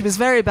candlelight. She was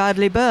very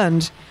badly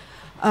burned,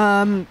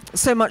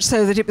 so much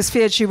so that it was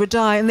feared she would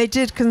die. And they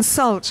did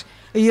consult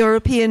a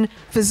European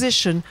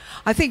physician.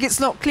 I think it's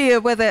not clear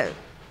whether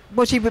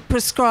what he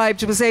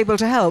prescribed was able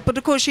to help, but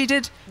of course she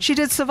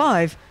did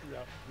survive.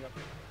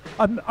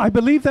 I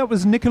believe that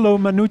was Niccolo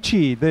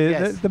Manucci,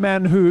 Yes. the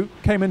man who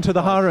came into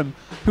the harem,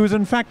 who was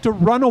in fact a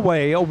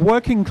runaway, a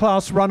working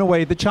class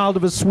runaway, the child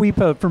of a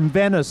sweeper from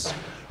Venice,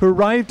 who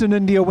arrived in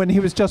India when he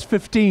was just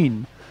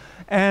 15.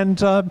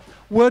 And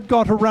word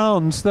got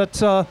around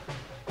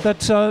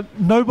that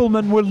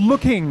noblemen were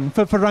looking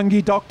for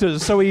Farangi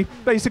doctors, so he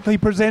basically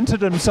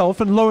presented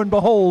himself, and lo and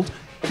behold,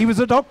 he was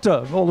a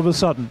doctor all of a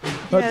sudden.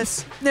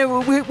 Yes, no,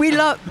 we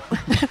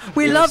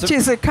loved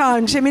his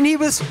account. I mean, he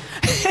was.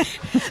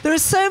 There are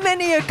so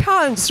many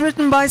accounts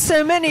written by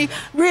so many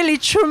really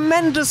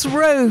tremendous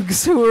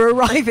rogues who were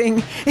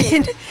arriving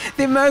in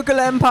the Mughal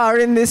Empire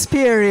in this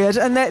period,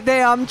 and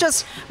they are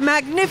just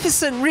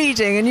magnificent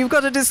reading. And you've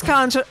got to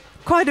discount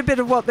quite a bit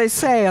of what they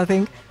say, I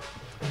think.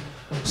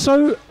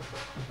 So,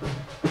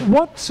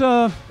 what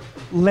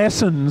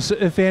lessons,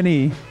 if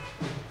any,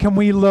 can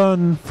we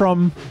learn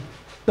from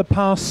the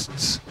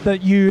pasts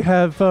that you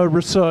have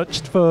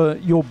researched for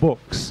your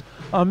books?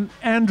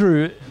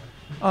 Andrew,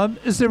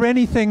 is there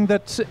anything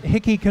that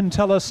Hickey can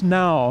tell us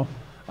now,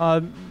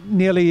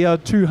 nearly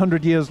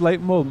 200 years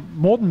later,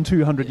 more than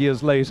 200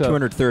 years later?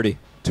 230.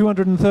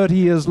 230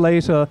 years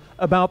later,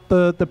 about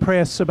the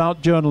press,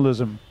 about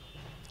journalism?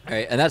 All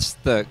right, and that's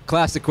the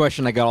classic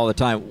question I got all the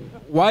time.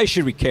 Why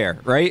should we care,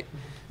 right?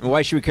 And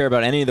why should we care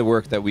about any of the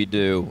work that we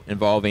do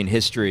involving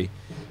history?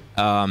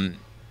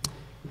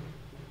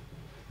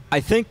 I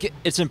think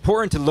it's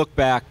important to look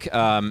back.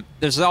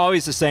 There's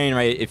always the saying,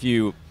 right, if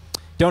you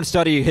don't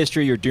study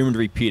history, you're doomed to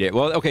repeat it.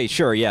 Well, okay,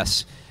 sure,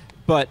 yes.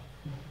 But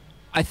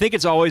I think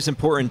it's always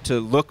important to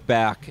look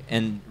back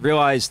and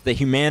realize the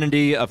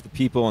humanity of the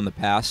people in the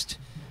past.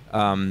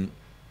 I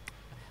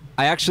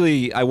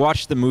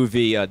watched the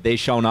movie They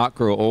Shall Not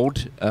Grow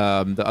Old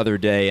the other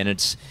day, and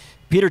it's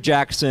Peter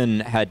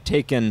Jackson had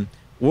taken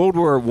World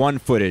War I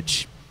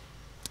footage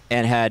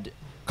and had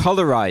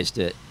colorized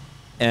it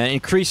and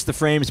increased the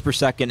frames per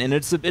second, and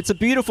it's a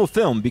beautiful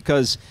film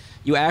because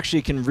you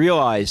actually can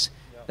realize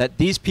that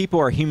these people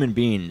are human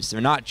beings. They're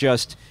not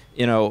just,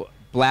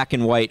 black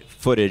and white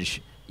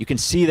footage. You can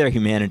see their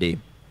humanity,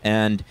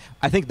 and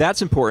I think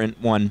that's important.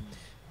 One,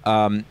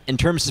 in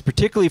terms of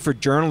particularly for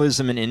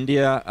journalism in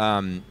India.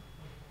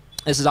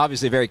 This is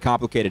obviously a very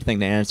complicated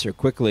thing to answer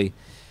quickly,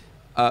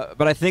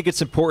 but I think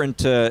it's important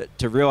to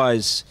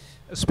realize,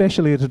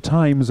 especially at the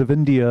Times of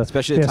India,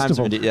 especially at Times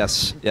of India.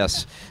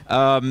 Yes.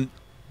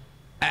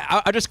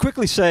 I'll just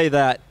quickly say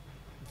that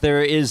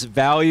there is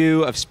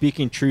value of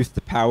speaking truth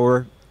to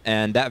power,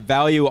 and that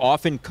value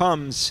often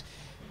comes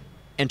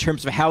in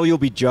terms of how you'll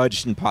be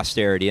judged in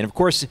posterity. And of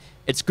course,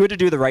 it's good to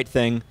do the right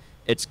thing.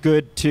 It's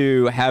good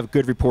to have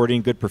good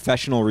reporting, good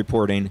professional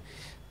reporting.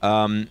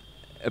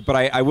 But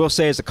I will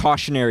say, as a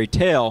cautionary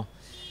tale,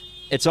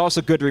 it's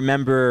also good to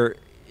remember,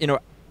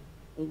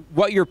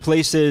 what your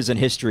place is in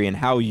history and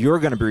how you're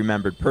going to be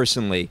remembered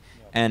personally,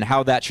 and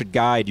how that should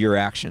guide your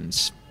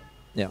actions.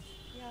 Yeah.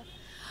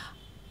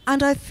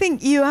 And I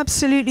think you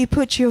absolutely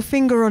put your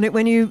finger on it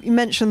when you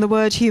mentioned the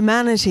word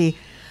humanity,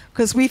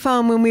 because we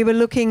found when we were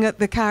looking at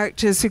the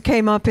characters who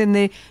came up in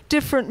the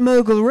different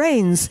Mughal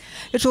reigns,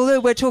 that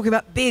although we're talking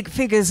about big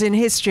figures in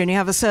history and you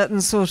have a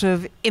certain sort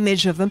of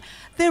image of them,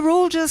 they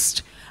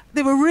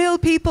were real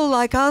people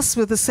like us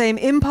with the same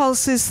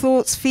impulses,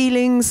 thoughts,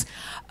 feelings,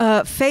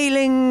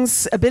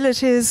 failings,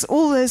 abilities,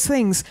 all those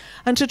things.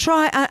 And to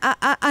try,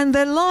 and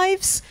their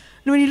lives,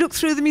 when you look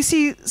through them, you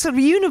see sort of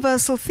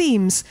universal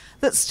themes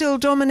that still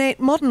dominate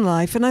modern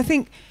life. And I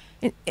think,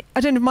 I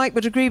don't know if Mike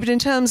would agree, but in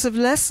terms of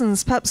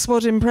lessons, perhaps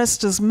what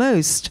impressed us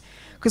most,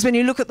 because when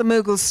you look at the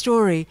Mughal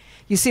story,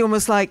 you see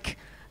almost like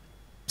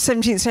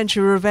 17th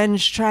century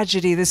revenge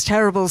tragedy, this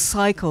terrible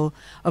cycle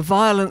of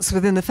violence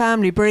within the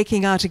family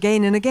breaking out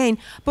again and again.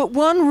 But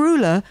one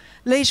ruler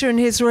later in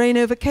his reign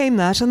overcame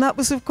that, and that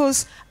was, of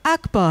course,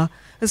 Akbar.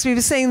 As we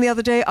were saying the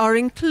other day, our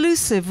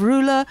inclusive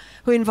ruler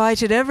who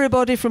invited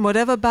everybody from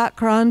whatever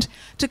background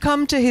to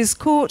come to his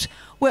court,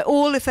 where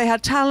all, if they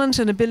had talent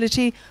and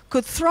ability,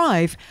 could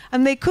thrive,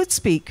 and they could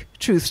speak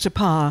truth to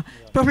power.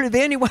 Yeah. Probably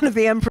the only one of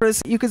the emperors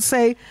you could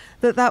say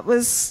that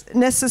was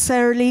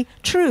necessarily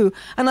true.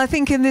 And I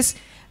think in this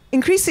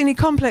increasingly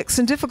complex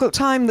and difficult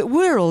time that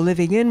we're all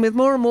living in, with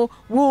more and more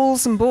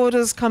walls and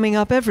borders coming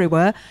up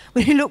everywhere,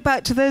 when you look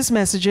back to those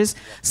messages,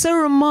 so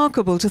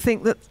remarkable to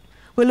think that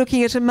we're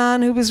looking at a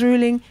man who was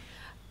ruling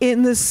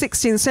in the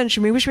 16th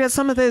century. We wish we had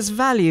some of those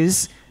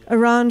values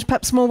around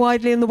perhaps more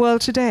widely in the world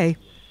today.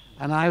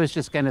 And I was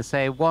just going to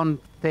say one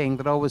thing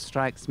that always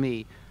strikes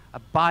me,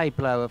 a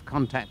byblow of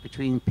contact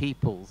between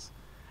peoples.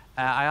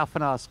 I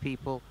often ask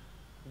people,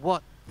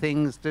 what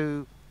things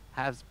two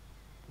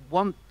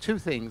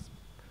things,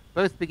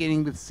 both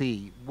beginning with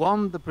C.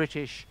 One, the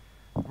British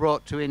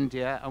brought to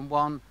India, and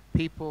one,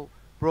 people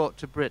brought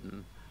to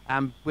Britain,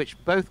 which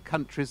both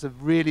countries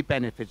have really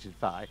benefited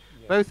by,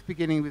 both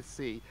beginning with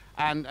C.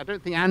 And I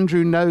don't think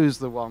Andrew knows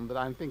the one that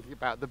I'm thinking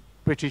about, the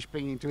British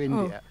bringing to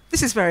India. Oh,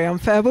 this is very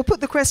unfair. We'll put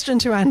the question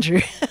to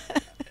Andrew.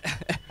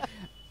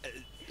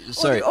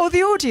 Sorry. Or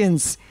the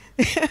audience.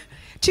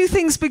 two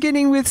things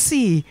beginning with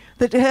C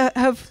that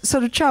have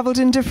sort of travelled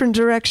in different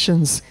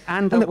directions.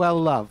 And And are well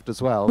loved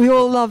as well. We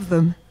all love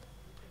them.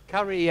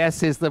 Curry,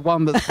 yes, is the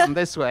one that's come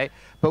this way.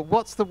 But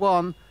what's the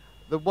one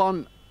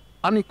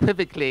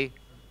unequivocally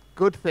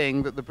good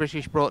thing that the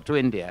British brought to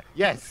India?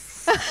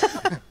 Yes.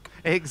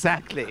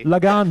 Exactly.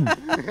 Lagan,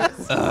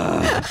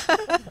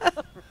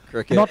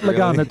 Cricket, not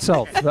Lagan really.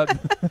 itself. Not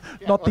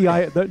not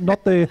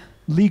the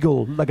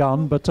legal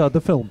Lagan, but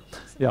the film.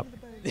 Yeah.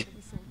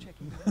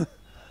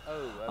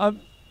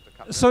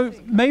 So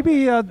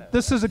maybe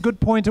this is a good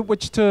point at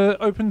which to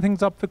open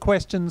things up for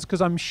questions,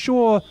 because I'm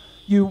sure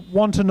you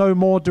want to know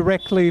more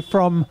directly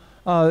from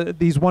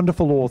these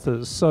wonderful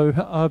authors.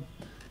 So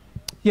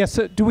yes,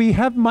 do we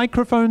have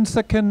microphones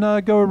that can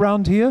go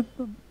around here?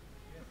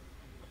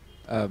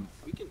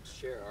 We can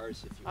share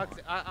ours if you want.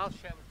 I'll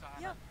share with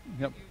Diana.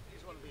 Yep.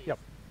 Use one of these. Yep.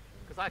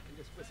 Because I can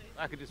just whisper.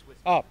 I can just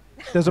whisper. Oh,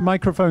 there's a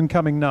microphone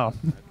coming now.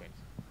 Okay.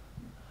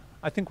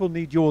 I think we'll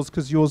need yours,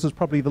 because yours is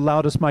probably the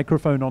loudest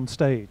microphone on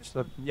stage.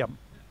 So, yeah.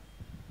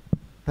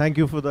 Thank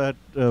you for that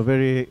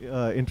very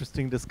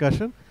interesting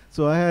discussion.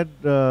 So I had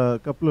a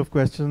couple of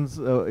questions,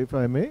 if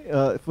I may.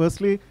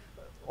 Firstly,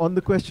 on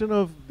the question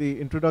of the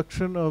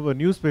introduction of a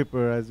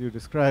newspaper, as you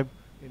described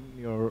in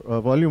your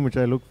volume, which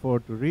I look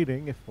forward to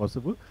reading, if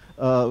possible,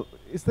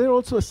 is there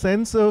also a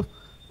sense of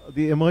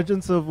the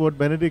emergence of what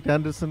Benedict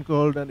Anderson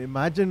called an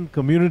imagined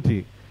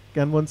community?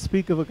 Can one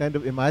speak of a kind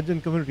of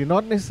imagined community,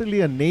 not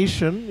necessarily a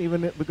nation,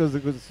 even because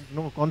there was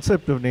no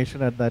concept of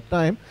nation at that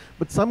time,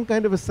 but some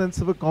kind of a sense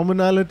of a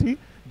commonality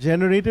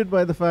generated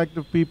by the fact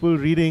of people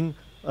reading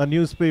a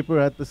newspaper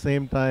at the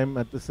same time,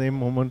 at the same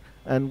moment,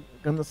 and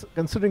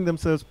considering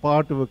themselves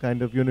part of a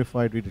kind of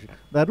unified readership?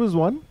 That was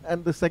one.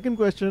 And the second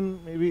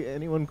question, maybe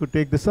anyone could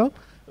take this up.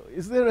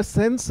 Is there a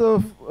sense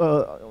of,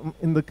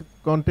 in the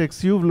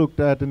context you've looked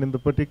at and in the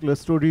particular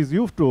stories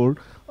you've told,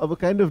 of a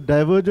kind of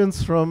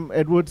divergence from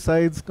Edward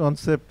Said's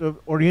concept of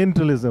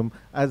Orientalism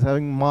as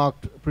having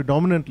marked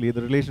predominantly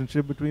the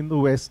relationship between the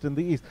West and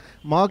the East,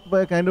 marked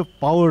by a kind of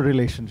power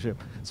relationship?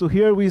 So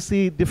here we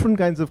see different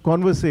kinds of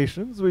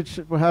conversations which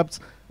perhaps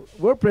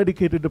were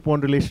predicated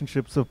upon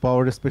relationships of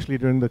power, especially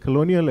during the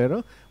colonial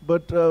era,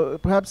 but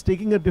perhaps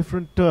taking a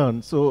different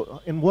turn.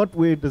 So in what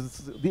way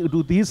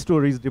do these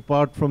stories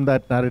depart from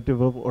that narrative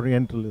of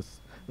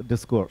Orientalist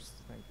discourse?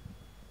 Thank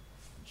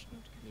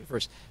you.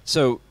 First.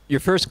 So your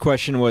first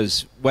question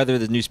was whether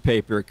the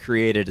newspaper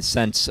created a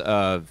sense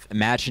of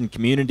imagined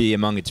community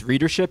among its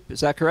readership.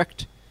 Is that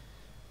correct?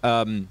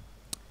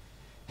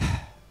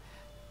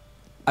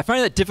 I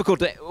find that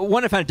difficult I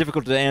find it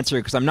difficult to answer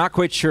because I'm not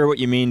quite sure what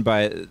you mean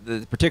by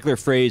the particular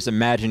phrase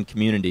imagined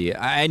community.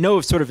 I know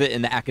of sort of it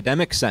in the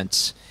academic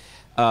sense,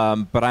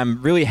 but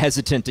I'm really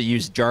hesitant to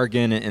use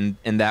jargon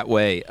in that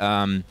way.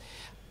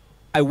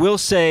 I will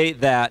say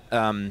that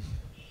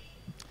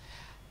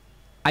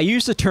I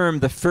use the term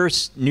the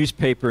first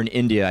newspaper in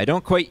India. I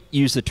don't quite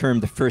use the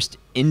term the first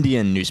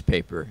Indian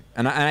newspaper.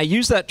 And I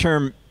use that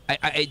term,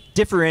 I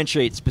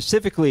differentiate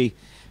specifically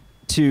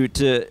to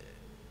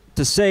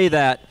say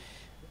that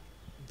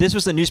this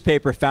was a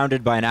newspaper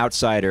founded by an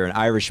outsider, an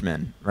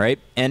Irishman, right?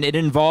 And it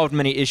involved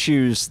many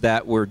issues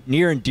that were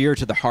near and dear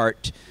to the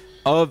heart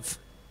of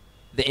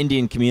the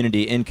Indian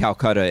community in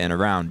Calcutta and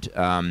around.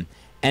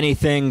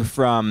 Anything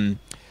from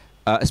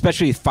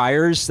especially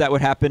fires that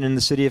would happen in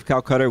the city of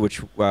Calcutta, which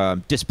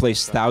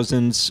displaced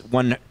thousands.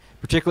 One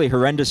particularly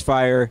horrendous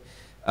fire,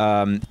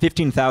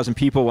 15,000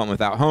 people went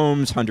without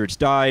homes, hundreds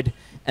died.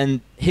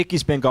 And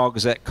Hickey's Bengal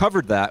Gazette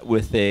covered that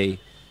with a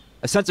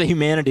sense of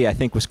humanity I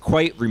think was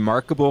quite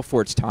remarkable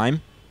for its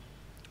time.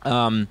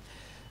 But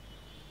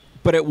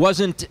it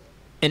wasn't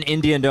an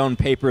Indian-owned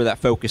paper that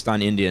focused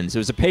on Indians. It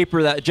was a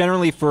paper that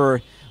generally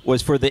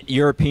was for the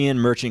European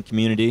merchant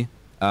community.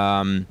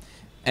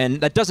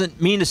 And that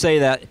doesn't mean to say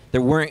that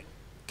there weren't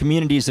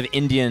communities of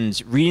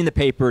Indians reading the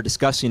paper,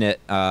 discussing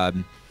it.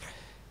 But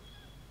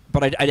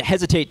I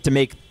hesitate to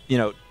make,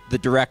 the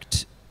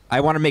direct. I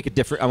want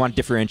to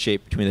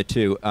differentiate between the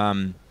two.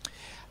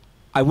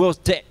 I will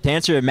to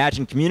answer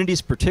imagined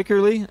communities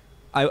particularly.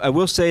 I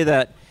will say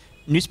that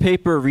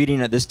newspaper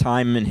reading at this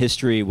time in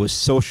history was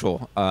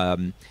social.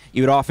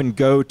 You would often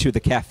go to the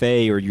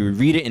cafe or you would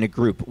read it in a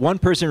group. One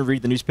person would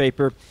read the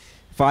newspaper,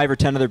 5 or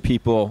 10 other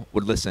people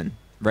would listen,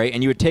 right?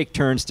 And you would take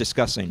turns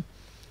discussing.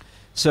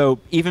 So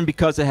even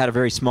because it had a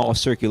very small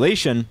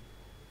circulation,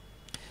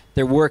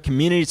 there were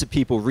communities of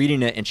people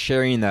reading it and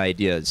sharing the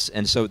ideas.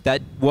 And so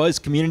that was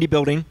community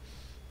building.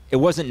 It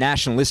wasn't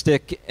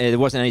nationalistic. It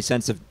wasn't any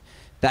sense of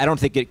that. I don't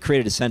think it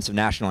created a sense of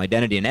national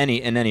identity in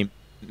any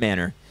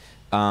manner.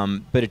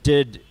 But it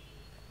did,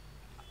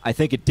 I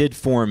think it did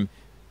form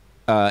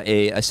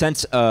a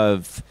sense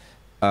of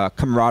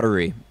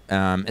camaraderie,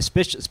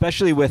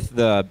 especially with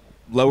the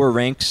lower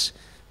ranks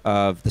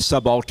of the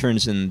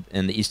subalterns in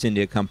the East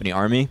India Company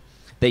Army.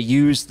 They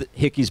used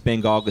Hickey's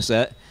Bengal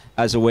Gazette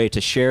as a way to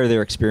share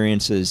their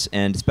experiences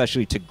and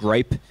especially to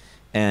gripe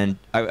and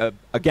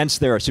against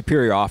their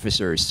superior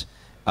officers.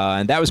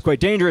 And that was quite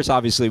dangerous.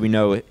 Obviously, we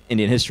know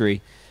Indian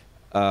history.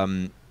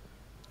 And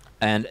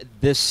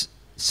this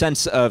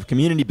sense of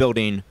community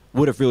building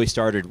would have really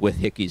started with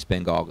Hickey's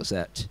Bengal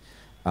Gazette.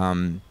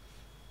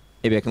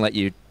 Maybe I can let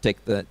you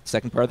take the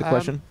second part of the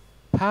question.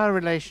 Power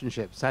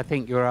relationships, I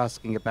think you're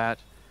asking about.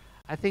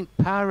 I think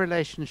power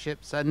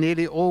relationships are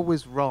nearly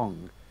always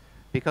wrong,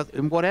 because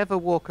in whatever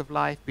walk of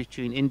life,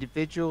 between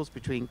individuals,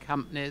 between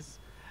companies,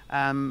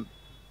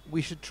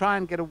 we should try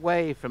and get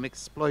away from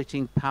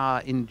exploiting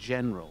power in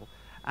general.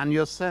 And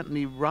you're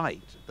certainly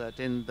right that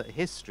in the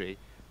history,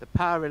 the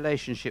power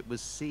relationship was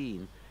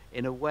seen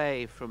in a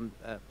way from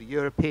the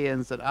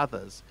Europeans and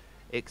others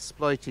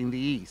exploiting the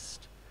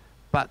East.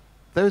 But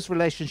those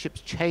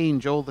relationships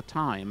change all the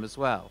time as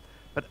well.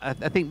 But I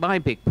think my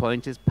big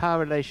point is power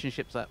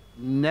relationships are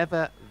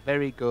never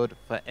very good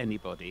for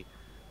anybody.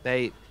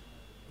 They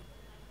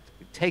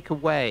take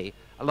away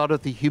a lot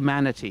of the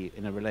humanity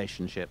in a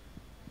relationship.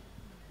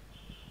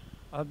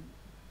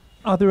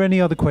 Are there any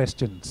other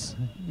questions?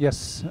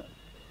 Yes.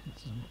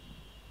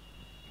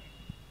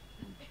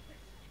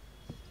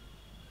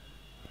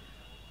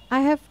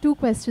 I have two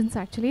questions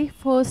actually.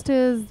 First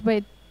is,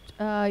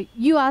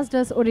 you asked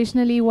us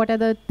originally what are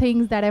the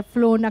things that have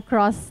flown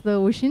across the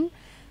ocean.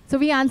 So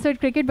we answered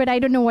cricket, but I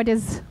don't know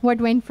what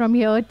went from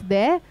here to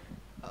there.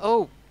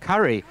 Oh,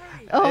 curry.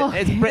 Oh.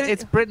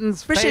 It's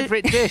Britain's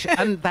favourite dish,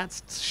 and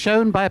that's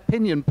shown by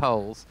opinion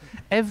polls.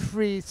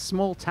 Every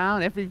small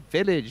town, every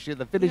village,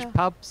 the village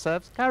pub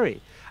serves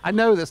curry. I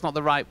know that's not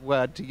the right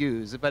word to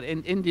use, but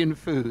in Indian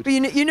food... But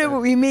you know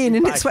what we mean,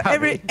 and it's what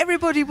curry.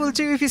 everybody will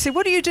do. If you say,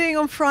 what are you doing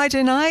on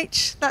Friday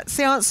night? That's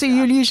the answer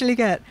you'll usually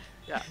get.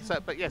 Yeah,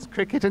 but yes,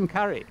 cricket and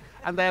curry.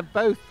 And they're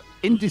both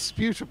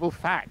indisputable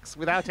facts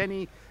without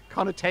any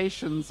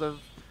connotations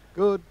of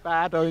good,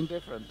 bad, or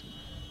indifferent.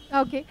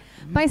 Okay.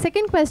 My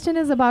second question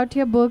is about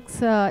your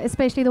books,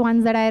 especially the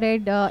ones that I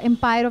read,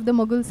 Empire of the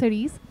Mughal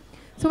series.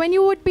 So when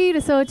you would be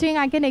researching,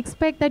 I can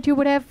expect that you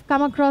would have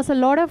come across a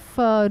lot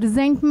of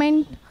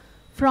resentment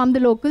from the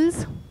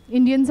locals,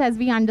 Indians as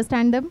we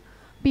understand them,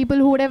 people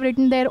who would have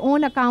written their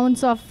own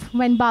accounts of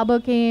when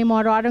Babur came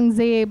or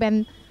Aurangzeb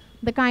and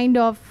the kind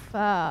of,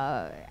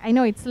 I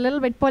know it's a little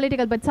bit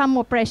political, but some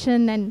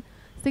oppression and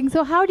things.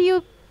 So how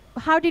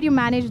did you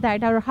manage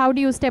that, or how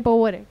do you step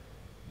over it?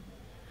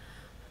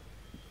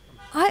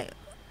 I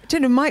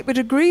don't know, Mike would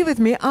agree with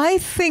me. I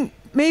think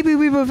maybe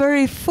we were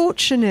very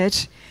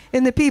fortunate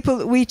in the people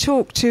that we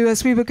talked to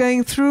as we were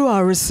going through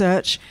our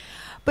research,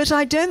 but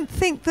I don't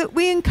think that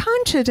we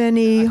encountered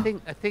any...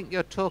 I think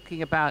you're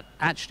talking about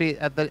actually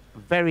at the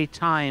very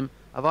time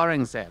of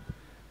Aurangzeb.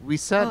 We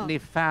certainly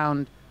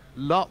found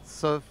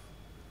lots of...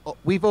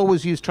 We've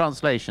always used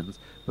translations,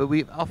 but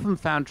we've often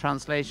found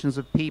translations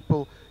of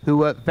people who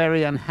were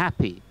very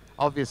unhappy,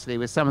 obviously,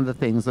 with some of the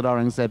things that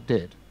Aurangzeb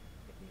did.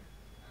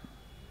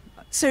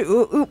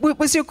 So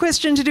was your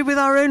question to do with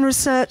our own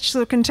research,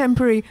 the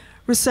contemporary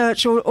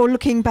research, or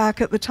looking back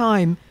at the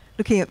time,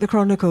 looking at the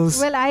chronicles?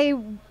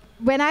 Well,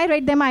 when I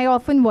read them, I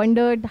often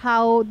wondered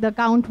how the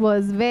account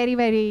was very,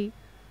 very,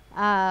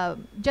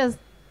 just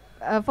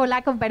for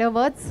lack of better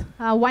words,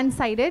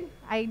 one-sided.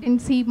 I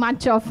didn't see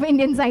much of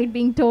Indian side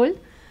being told.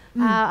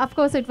 Of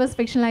course, it was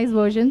fictionalized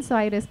version, so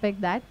I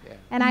respect that. Yeah.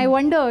 And I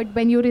wondered,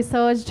 when you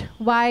researched,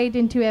 why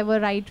didn't you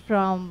ever write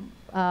from,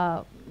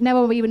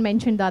 never even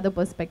mentioned the other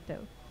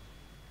perspective?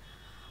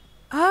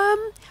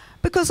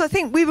 Because I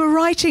think we were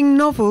writing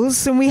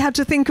novels and we had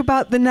to think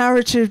about the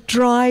narrative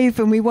drive,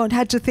 and we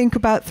had to think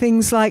about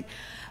things like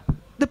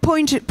the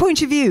point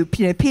of view,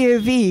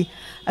 POV,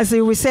 as they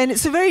always say. And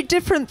it's a very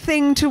different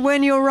thing to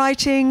when you're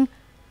writing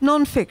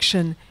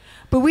non-fiction.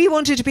 But we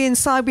wanted to be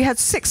inside. We had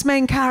 6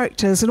 main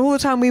characters, and all the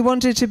time we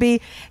wanted to be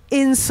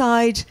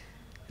inside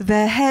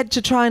their head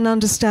to try and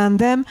understand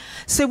them.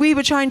 So we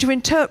were trying to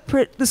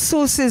interpret the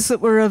sources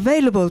that were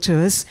available to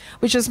us,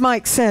 which, as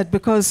Mike said,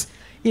 because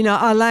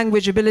our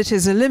language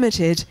abilities are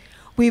limited,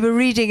 we were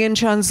reading in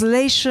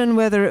translation,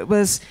 whether it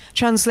was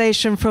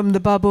translation from the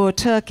Babur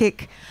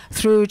Turkic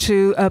through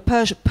to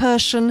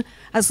Persian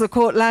as the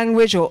court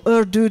language, or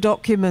Urdu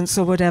documents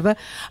or whatever.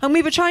 And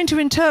we were trying to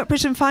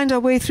interpret and find our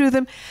way through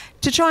them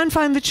to try and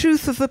find the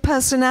truth of the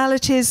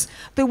personalities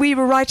that we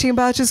were writing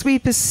about as we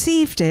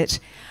perceived it.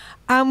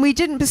 And we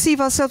didn't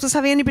perceive ourselves as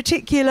having any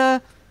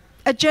particular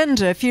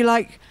agenda, if you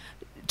like,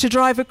 to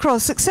drive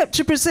across, except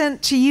to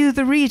present to you,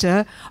 the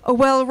reader, a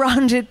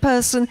well-rounded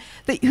person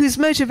whose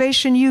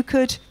motivation you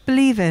could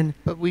believe in.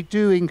 But we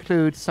do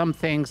include some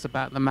things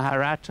about the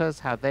Maharathas,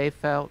 how they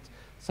felt,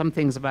 some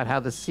things about how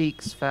the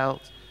Sikhs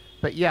felt.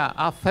 But yeah,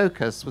 our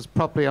focus was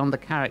probably on the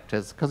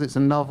characters. Because it's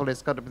a novel,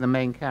 it's got to be the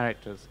main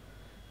characters.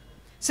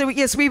 So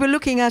yes, we were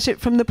looking at it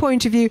from the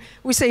point of view,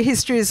 we say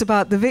history is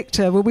about the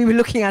victor, well, we were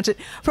looking at it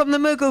from the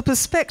Mughal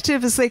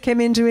perspective as they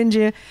came into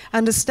India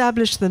and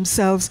established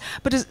themselves.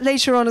 But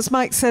later on, as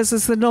Mike says,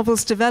 as the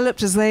novels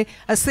developed, as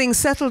things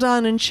settled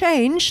down and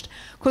changed,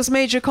 of course,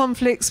 major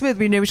conflicts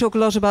we talk a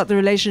lot about the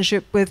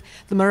relationship with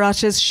the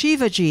Marathas,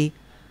 Shivaji,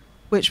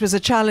 which was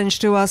a challenge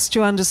to us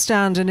to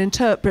understand and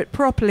interpret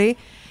properly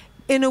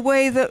in a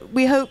way that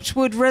we hoped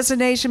would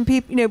resonate, and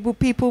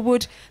people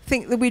would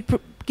think that we'd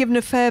given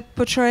a fair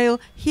portrayal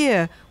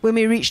here when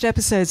we reached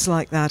episodes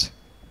like that.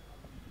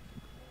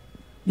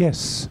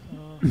 Yes.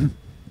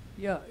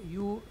 Yeah,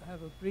 you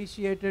have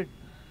appreciated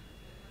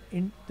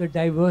in the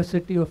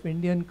diversity of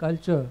Indian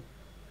culture,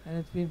 and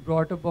it's been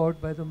brought about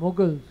by the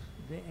Mughals.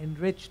 They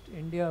enriched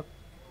India, at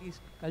least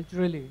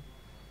culturally.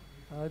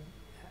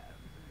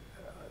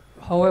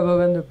 However,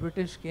 when the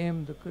British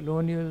came, the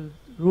colonial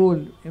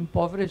rule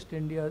impoverished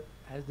India,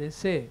 as they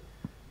say,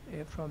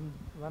 from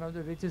one of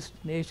the richest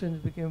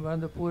nations became one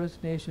of the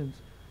poorest nations.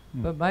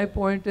 But my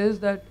point is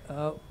that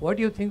what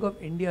do you think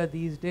of India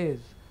these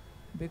days?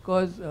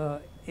 Because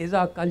is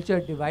our culture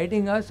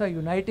dividing us or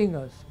uniting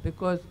us?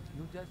 Because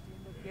you just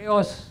seen the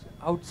chaos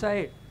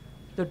outside,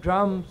 the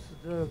drums,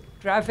 the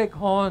traffic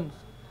horns,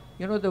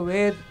 you know, the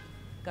way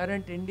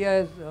current India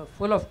is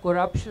full of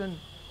corruption.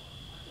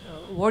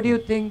 What do you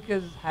think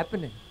is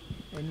happening,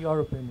 in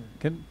your opinion?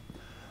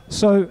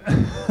 So,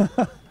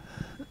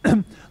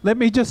 let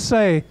me just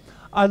say,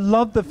 I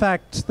love the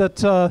fact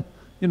that,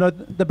 you know,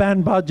 the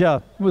band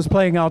Baja was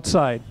playing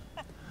outside.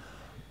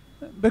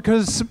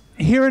 Because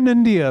here in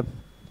India,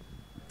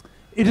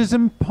 it is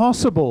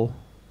impossible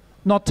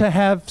not to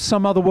have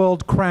some other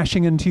world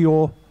crashing into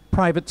your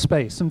private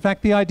space. In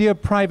fact, the idea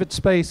of private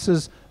space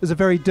is a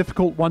very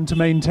difficult one to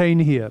maintain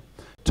here.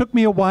 It took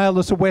me a while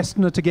as a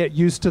Westerner to get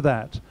used to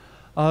that.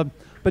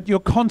 But you're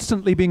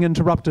constantly being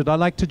interrupted. I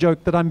like to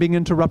joke that I'm being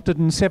interrupted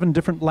in 7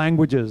 different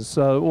languages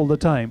all the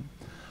time.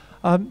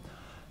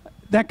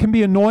 That can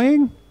be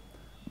annoying,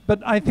 but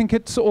I think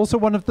it's also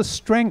one of the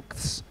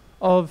strengths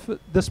of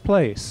this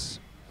place.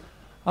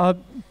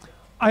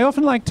 I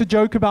often like to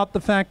joke about the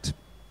fact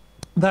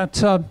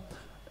that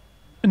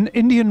in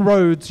Indian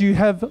roads you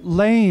have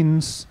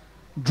lanes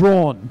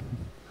drawn,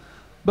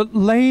 but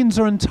lanes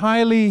are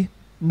entirely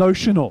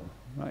notional,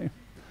 right?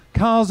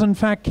 Cars, in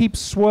fact, keep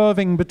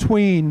swerving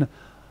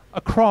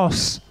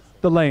across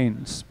the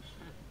lanes.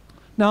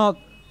 Now,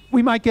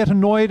 we might get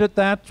annoyed at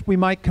that. We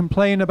might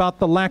complain about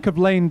the lack of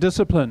lane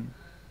discipline.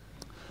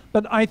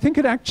 But I think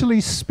it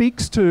actually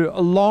speaks to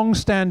a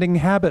long-standing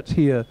habit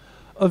here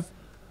of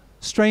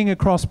straying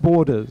across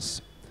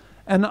borders.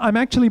 And I'm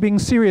actually being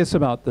serious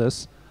about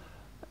this.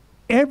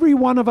 Every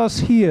one of us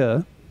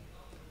here,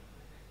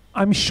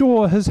 I'm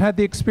sure, has had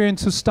the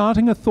experience of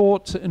starting a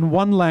thought in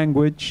one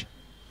language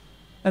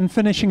and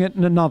finishing it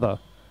in another.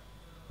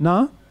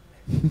 Nah?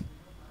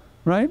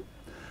 Right?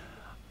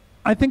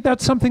 I think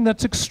that's something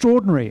that's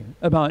extraordinary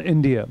about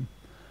India.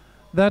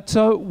 That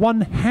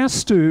one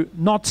has to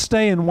not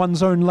stay in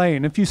one's own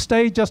lane. If you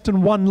stay just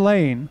in one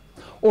lane,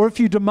 or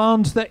if you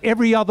demand that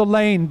every other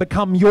lane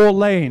become your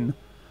lane,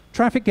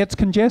 traffic gets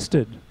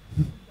congested.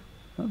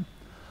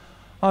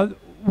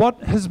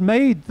 What has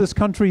made this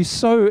country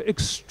so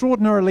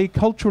extraordinarily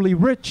culturally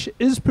rich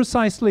is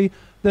precisely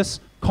this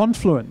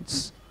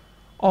confluence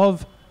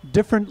of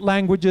different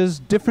languages,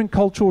 different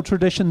cultural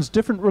traditions,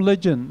 different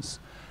religions.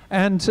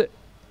 And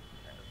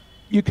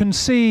you can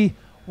see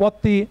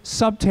what the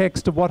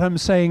subtext of what I'm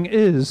saying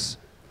is,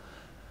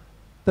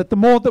 that the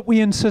more that we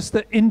insist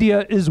that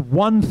India is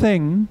one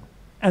thing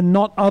and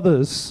not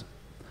others,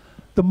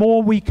 the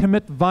more we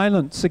commit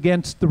violence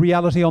against the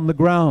reality on the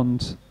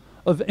ground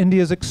of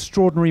India's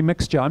extraordinary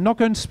mixture. I'm not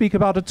going to speak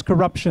about its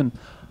corruption,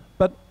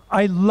 but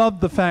I love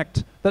the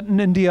fact that in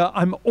India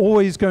I'm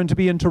always going to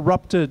be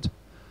interrupted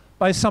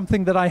by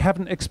something that I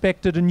haven't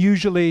expected, and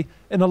usually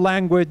in a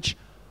language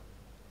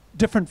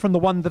different from the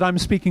one that I'm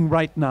speaking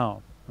right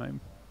now. Right?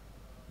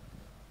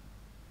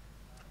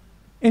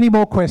 Any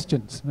more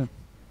questions?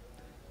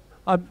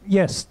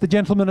 Yes, the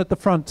gentleman at the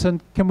front,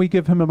 and can we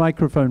give him a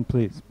microphone,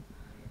 please?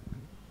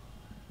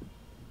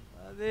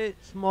 A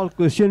small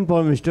question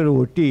for Mr.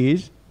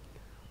 Otis.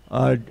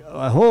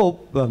 I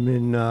hope,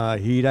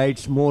 he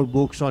writes more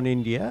books on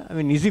India.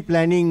 Is he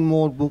planning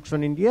more books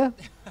on India?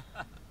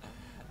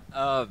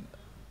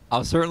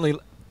 I'll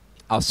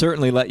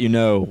certainly let you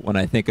know when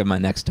I think of my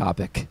next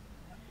topic.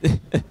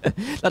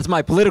 That's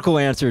my political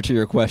answer to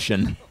your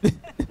question.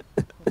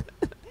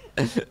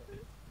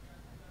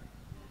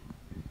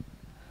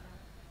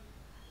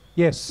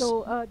 Yes.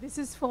 So this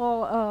is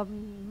for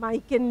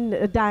Mike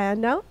and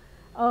Diana.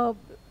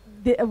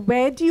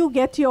 Where do you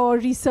get your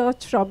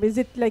research from? Is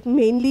it like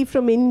mainly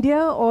from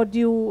India, or do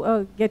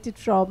you get it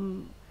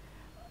from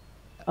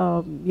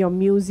your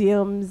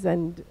museums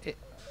and?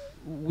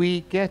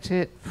 We get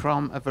it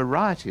from a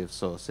variety of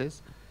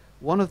sources.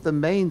 One of the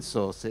main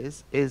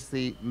sources is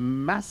the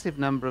massive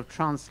number of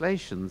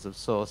translations of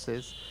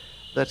sources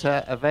that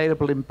are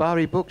available in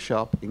Bari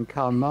Bookshop in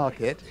Khan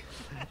Market.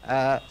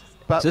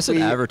 Is this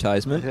an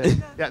advertisement?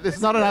 Yeah, this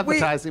is not an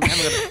advertising.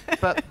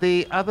 But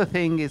the other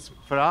thing is,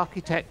 for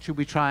architecture,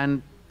 we try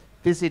and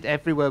visit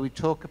everywhere we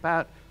talk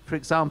about. For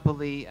example,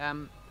 the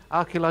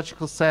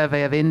Archaeological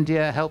Survey of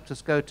India helped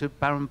us go to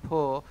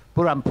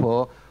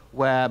Burhanpur,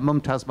 where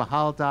Mumtaz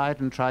Mahal died,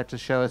 and tried to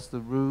show us the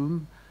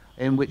room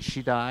in which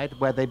she died,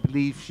 where they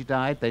believe she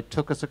died. They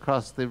took us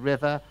across the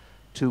river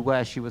to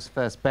where she was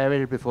first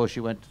buried before she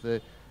was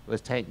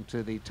taken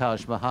to the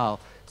Taj Mahal.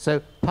 So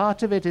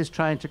part of it is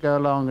trying to go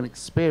along and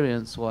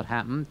experience what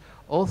happened.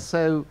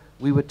 Also,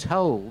 we were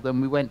told,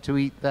 and we went to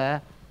eat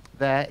there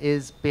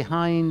is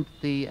behind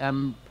the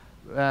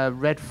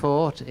Red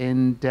Fort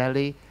in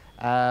Delhi,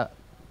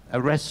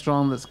 a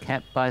restaurant that's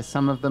kept by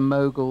some of the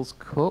Mughals'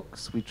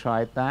 cooks. We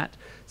tried that.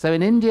 So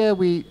in India,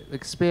 we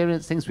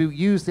experienced things. We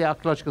used the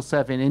Archaeological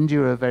Survey in India,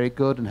 who were very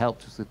good and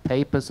helped us with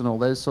papers and all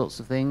those sorts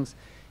of things.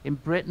 In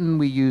Britain,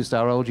 we used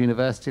our old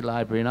university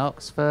library in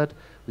Oxford.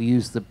 We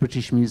used the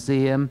British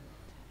Museum.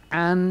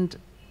 And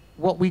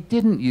what we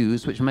didn't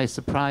use, which may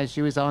surprise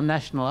you, is our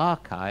National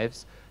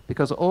Archives,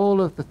 because all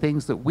of the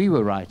things that we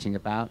were writing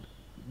about,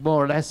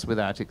 more or less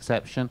without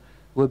exception,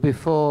 were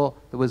before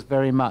there was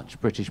very much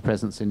British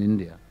presence in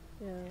India.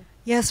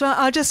 Yes, well,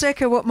 I'll just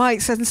echo what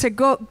Mike said and say,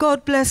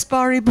 God bless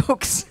Bari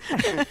Books.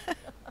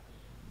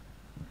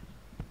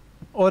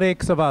 और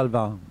एक सवाल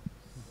वहाँ.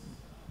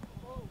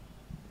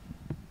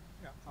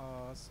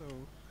 So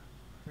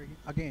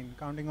again,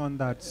 counting on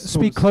that.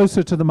 Speak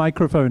closer to the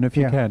microphone if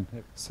you can.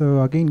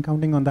 So again,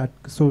 counting on that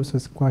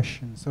sources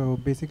question. So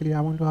basically,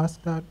 I want to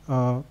ask that.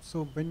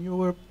 So when you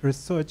were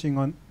researching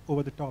on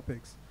over the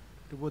topics,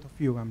 to both of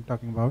you, I'm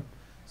talking about.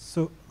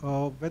 So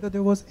whether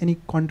there was any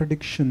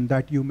contradiction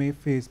that you may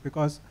face,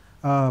 because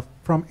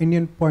from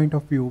Indian point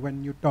of view,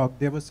 when you talk,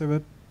 there were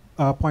several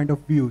point of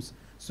views,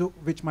 so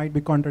which might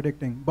be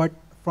contradicting. But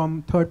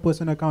from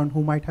third-person account,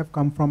 who might have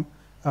come from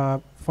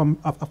a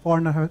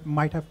foreigner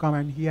might have come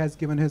and he has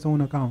given his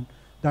own account,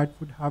 that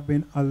would have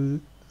been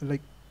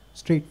like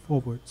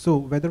straightforward. So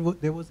whether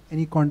there was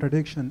any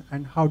contradiction,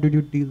 and how did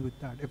you deal with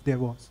that, if there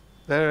was?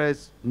 There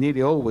is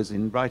nearly always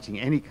in writing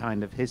any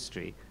kind of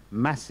history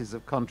masses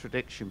of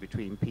contradiction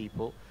between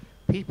people.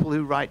 People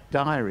who write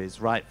diaries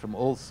write from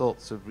all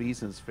sorts of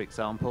reasons, for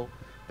example.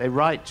 They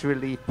write to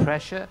relieve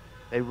pressure.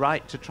 They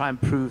write to try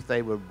and prove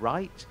they were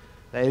right.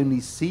 They only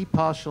see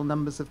partial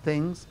numbers of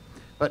things.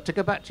 But to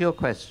go back to your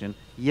question,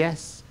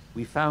 yes,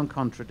 we found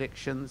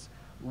contradictions.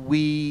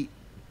 We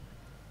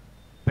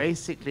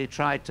basically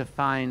tried to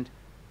find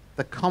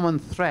the common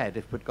thread,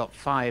 if we'd got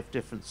 5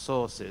 different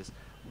sources,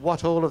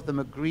 what all of them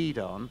agreed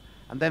on.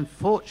 And then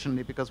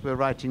fortunately, because we're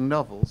writing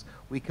novels,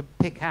 we could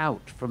pick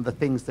out from the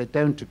things they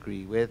don't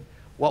agree with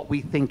what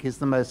we think is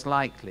the most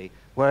likely.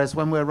 Whereas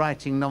when we're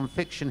writing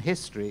non-fiction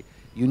history,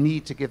 you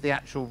need to give the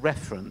actual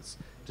reference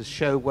to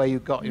show where you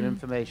got your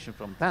information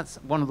from. That's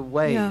one of the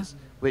ways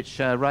which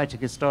writing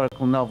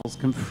historical novels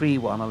can free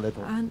one a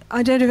little. And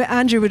I don't know if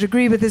Andrew would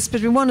agree with this,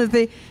 but one of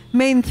the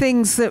main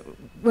things that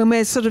when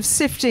we're sort of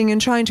sifting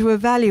and trying to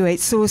evaluate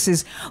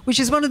sources, which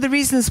is one of the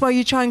reasons why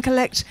you try and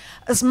collect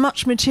as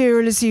much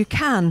material as you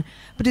can,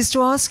 but is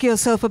to ask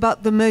yourself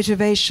about the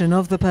motivation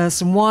of the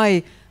person,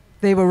 why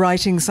they were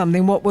writing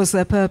something, what was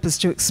their purpose,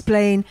 to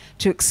explain,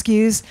 to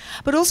excuse,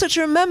 but also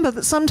to remember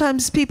that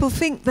sometimes people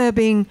think they're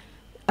being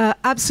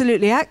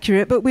absolutely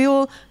accurate, but we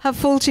all have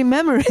faulty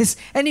memories.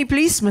 Any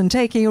policeman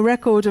taking a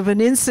record of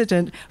an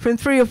incident from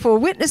 3 or 4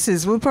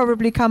 witnesses will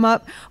probably come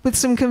up with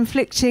some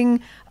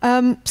conflicting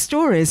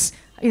stories.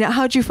 You know,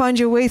 how do you find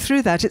your way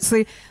through that? It's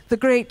the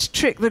great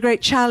trick, the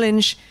great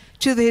challenge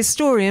to the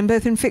historian,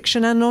 both in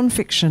fiction and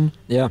non-fiction.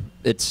 Yeah,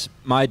 it's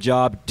my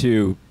job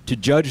to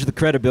judge the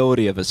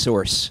credibility of a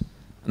source,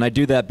 and I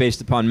do that based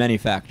upon many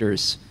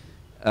factors.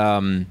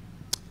 Their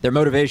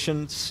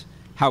motivations,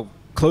 how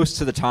close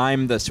to the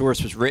time the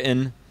source was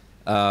written,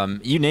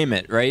 you name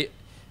it, right?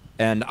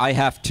 And I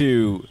have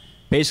to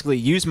basically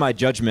use my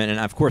judgment,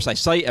 and of course I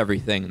cite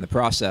everything in the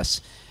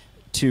process,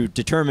 to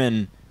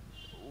determine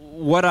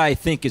what I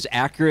think is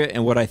accurate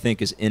and what I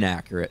think is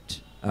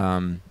inaccurate.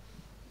 And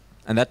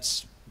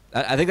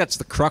I think that's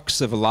the crux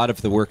of a lot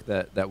of the work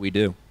that we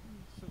do.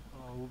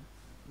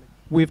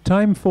 We have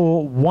time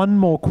for one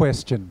more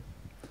question.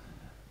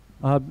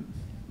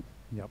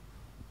 Yep.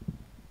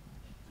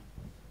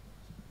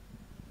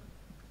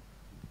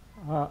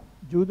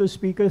 Do the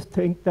speakers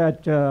think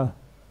that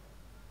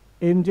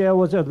India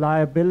was a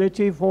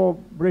liability for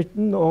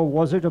Britain, or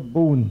was it a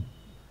boon?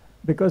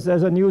 Because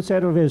there's a new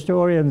set of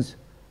historians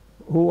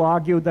who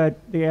argue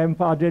that the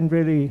empire didn't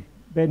really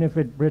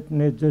benefit Britain,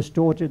 it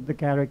distorted the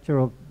character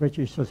of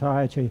British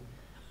society.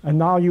 And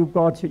now you've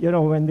got, you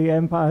know, when the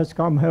empire has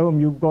come home,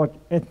 you've got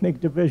ethnic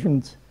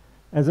divisions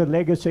as a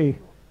legacy,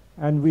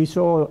 and we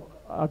saw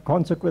a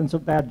consequence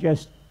of that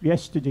just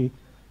yesterday.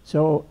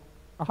 So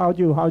how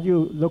do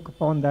you look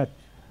upon that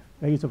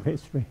phase of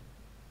history?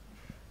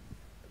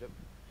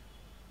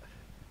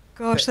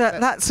 Gosh,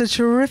 that's a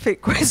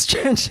terrific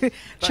question to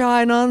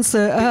try and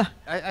answer.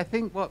 I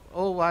think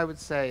all I would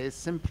say is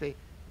simply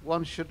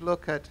one should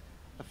look at,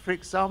 for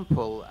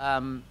example,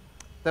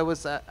 there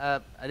was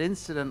an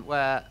incident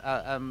where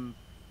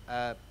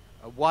a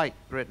white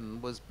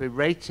Briton was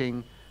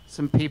berating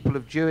some people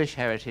of Jewish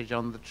heritage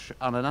on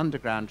an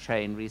underground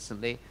train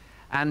recently,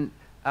 and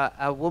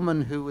a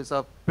woman who was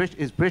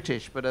is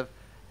British but of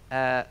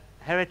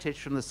heritage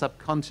from the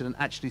subcontinent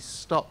actually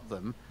stopped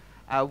them,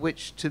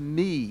 which to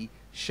me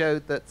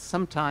showed that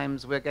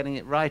sometimes we're getting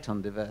it right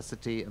on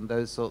diversity and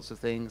those sorts of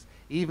things,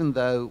 even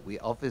though we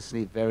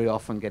obviously very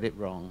often get it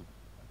wrong.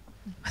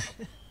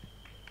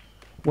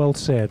 Well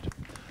said.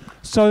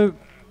 So,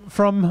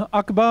 from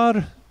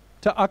Akbar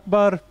to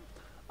Akbar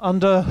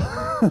under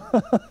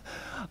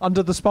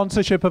under the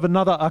sponsorship of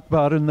another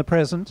Akbar in the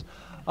present,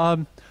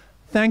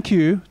 thank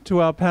you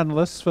to our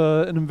panelists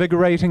for an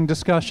invigorating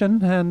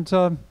discussion, and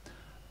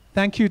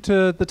thank you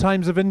to the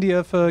Times of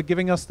India for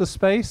giving us the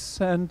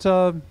space,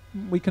 and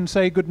we can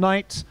say good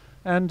night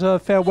and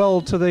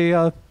farewell to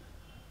the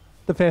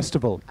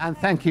festival. And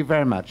thank you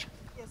very much.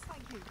 Yes,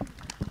 thank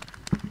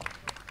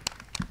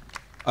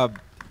you.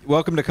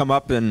 Welcome to come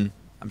up, and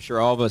I'm sure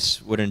all of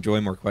us would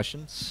enjoy more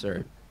questions.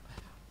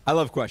 I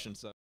love questions.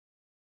 So.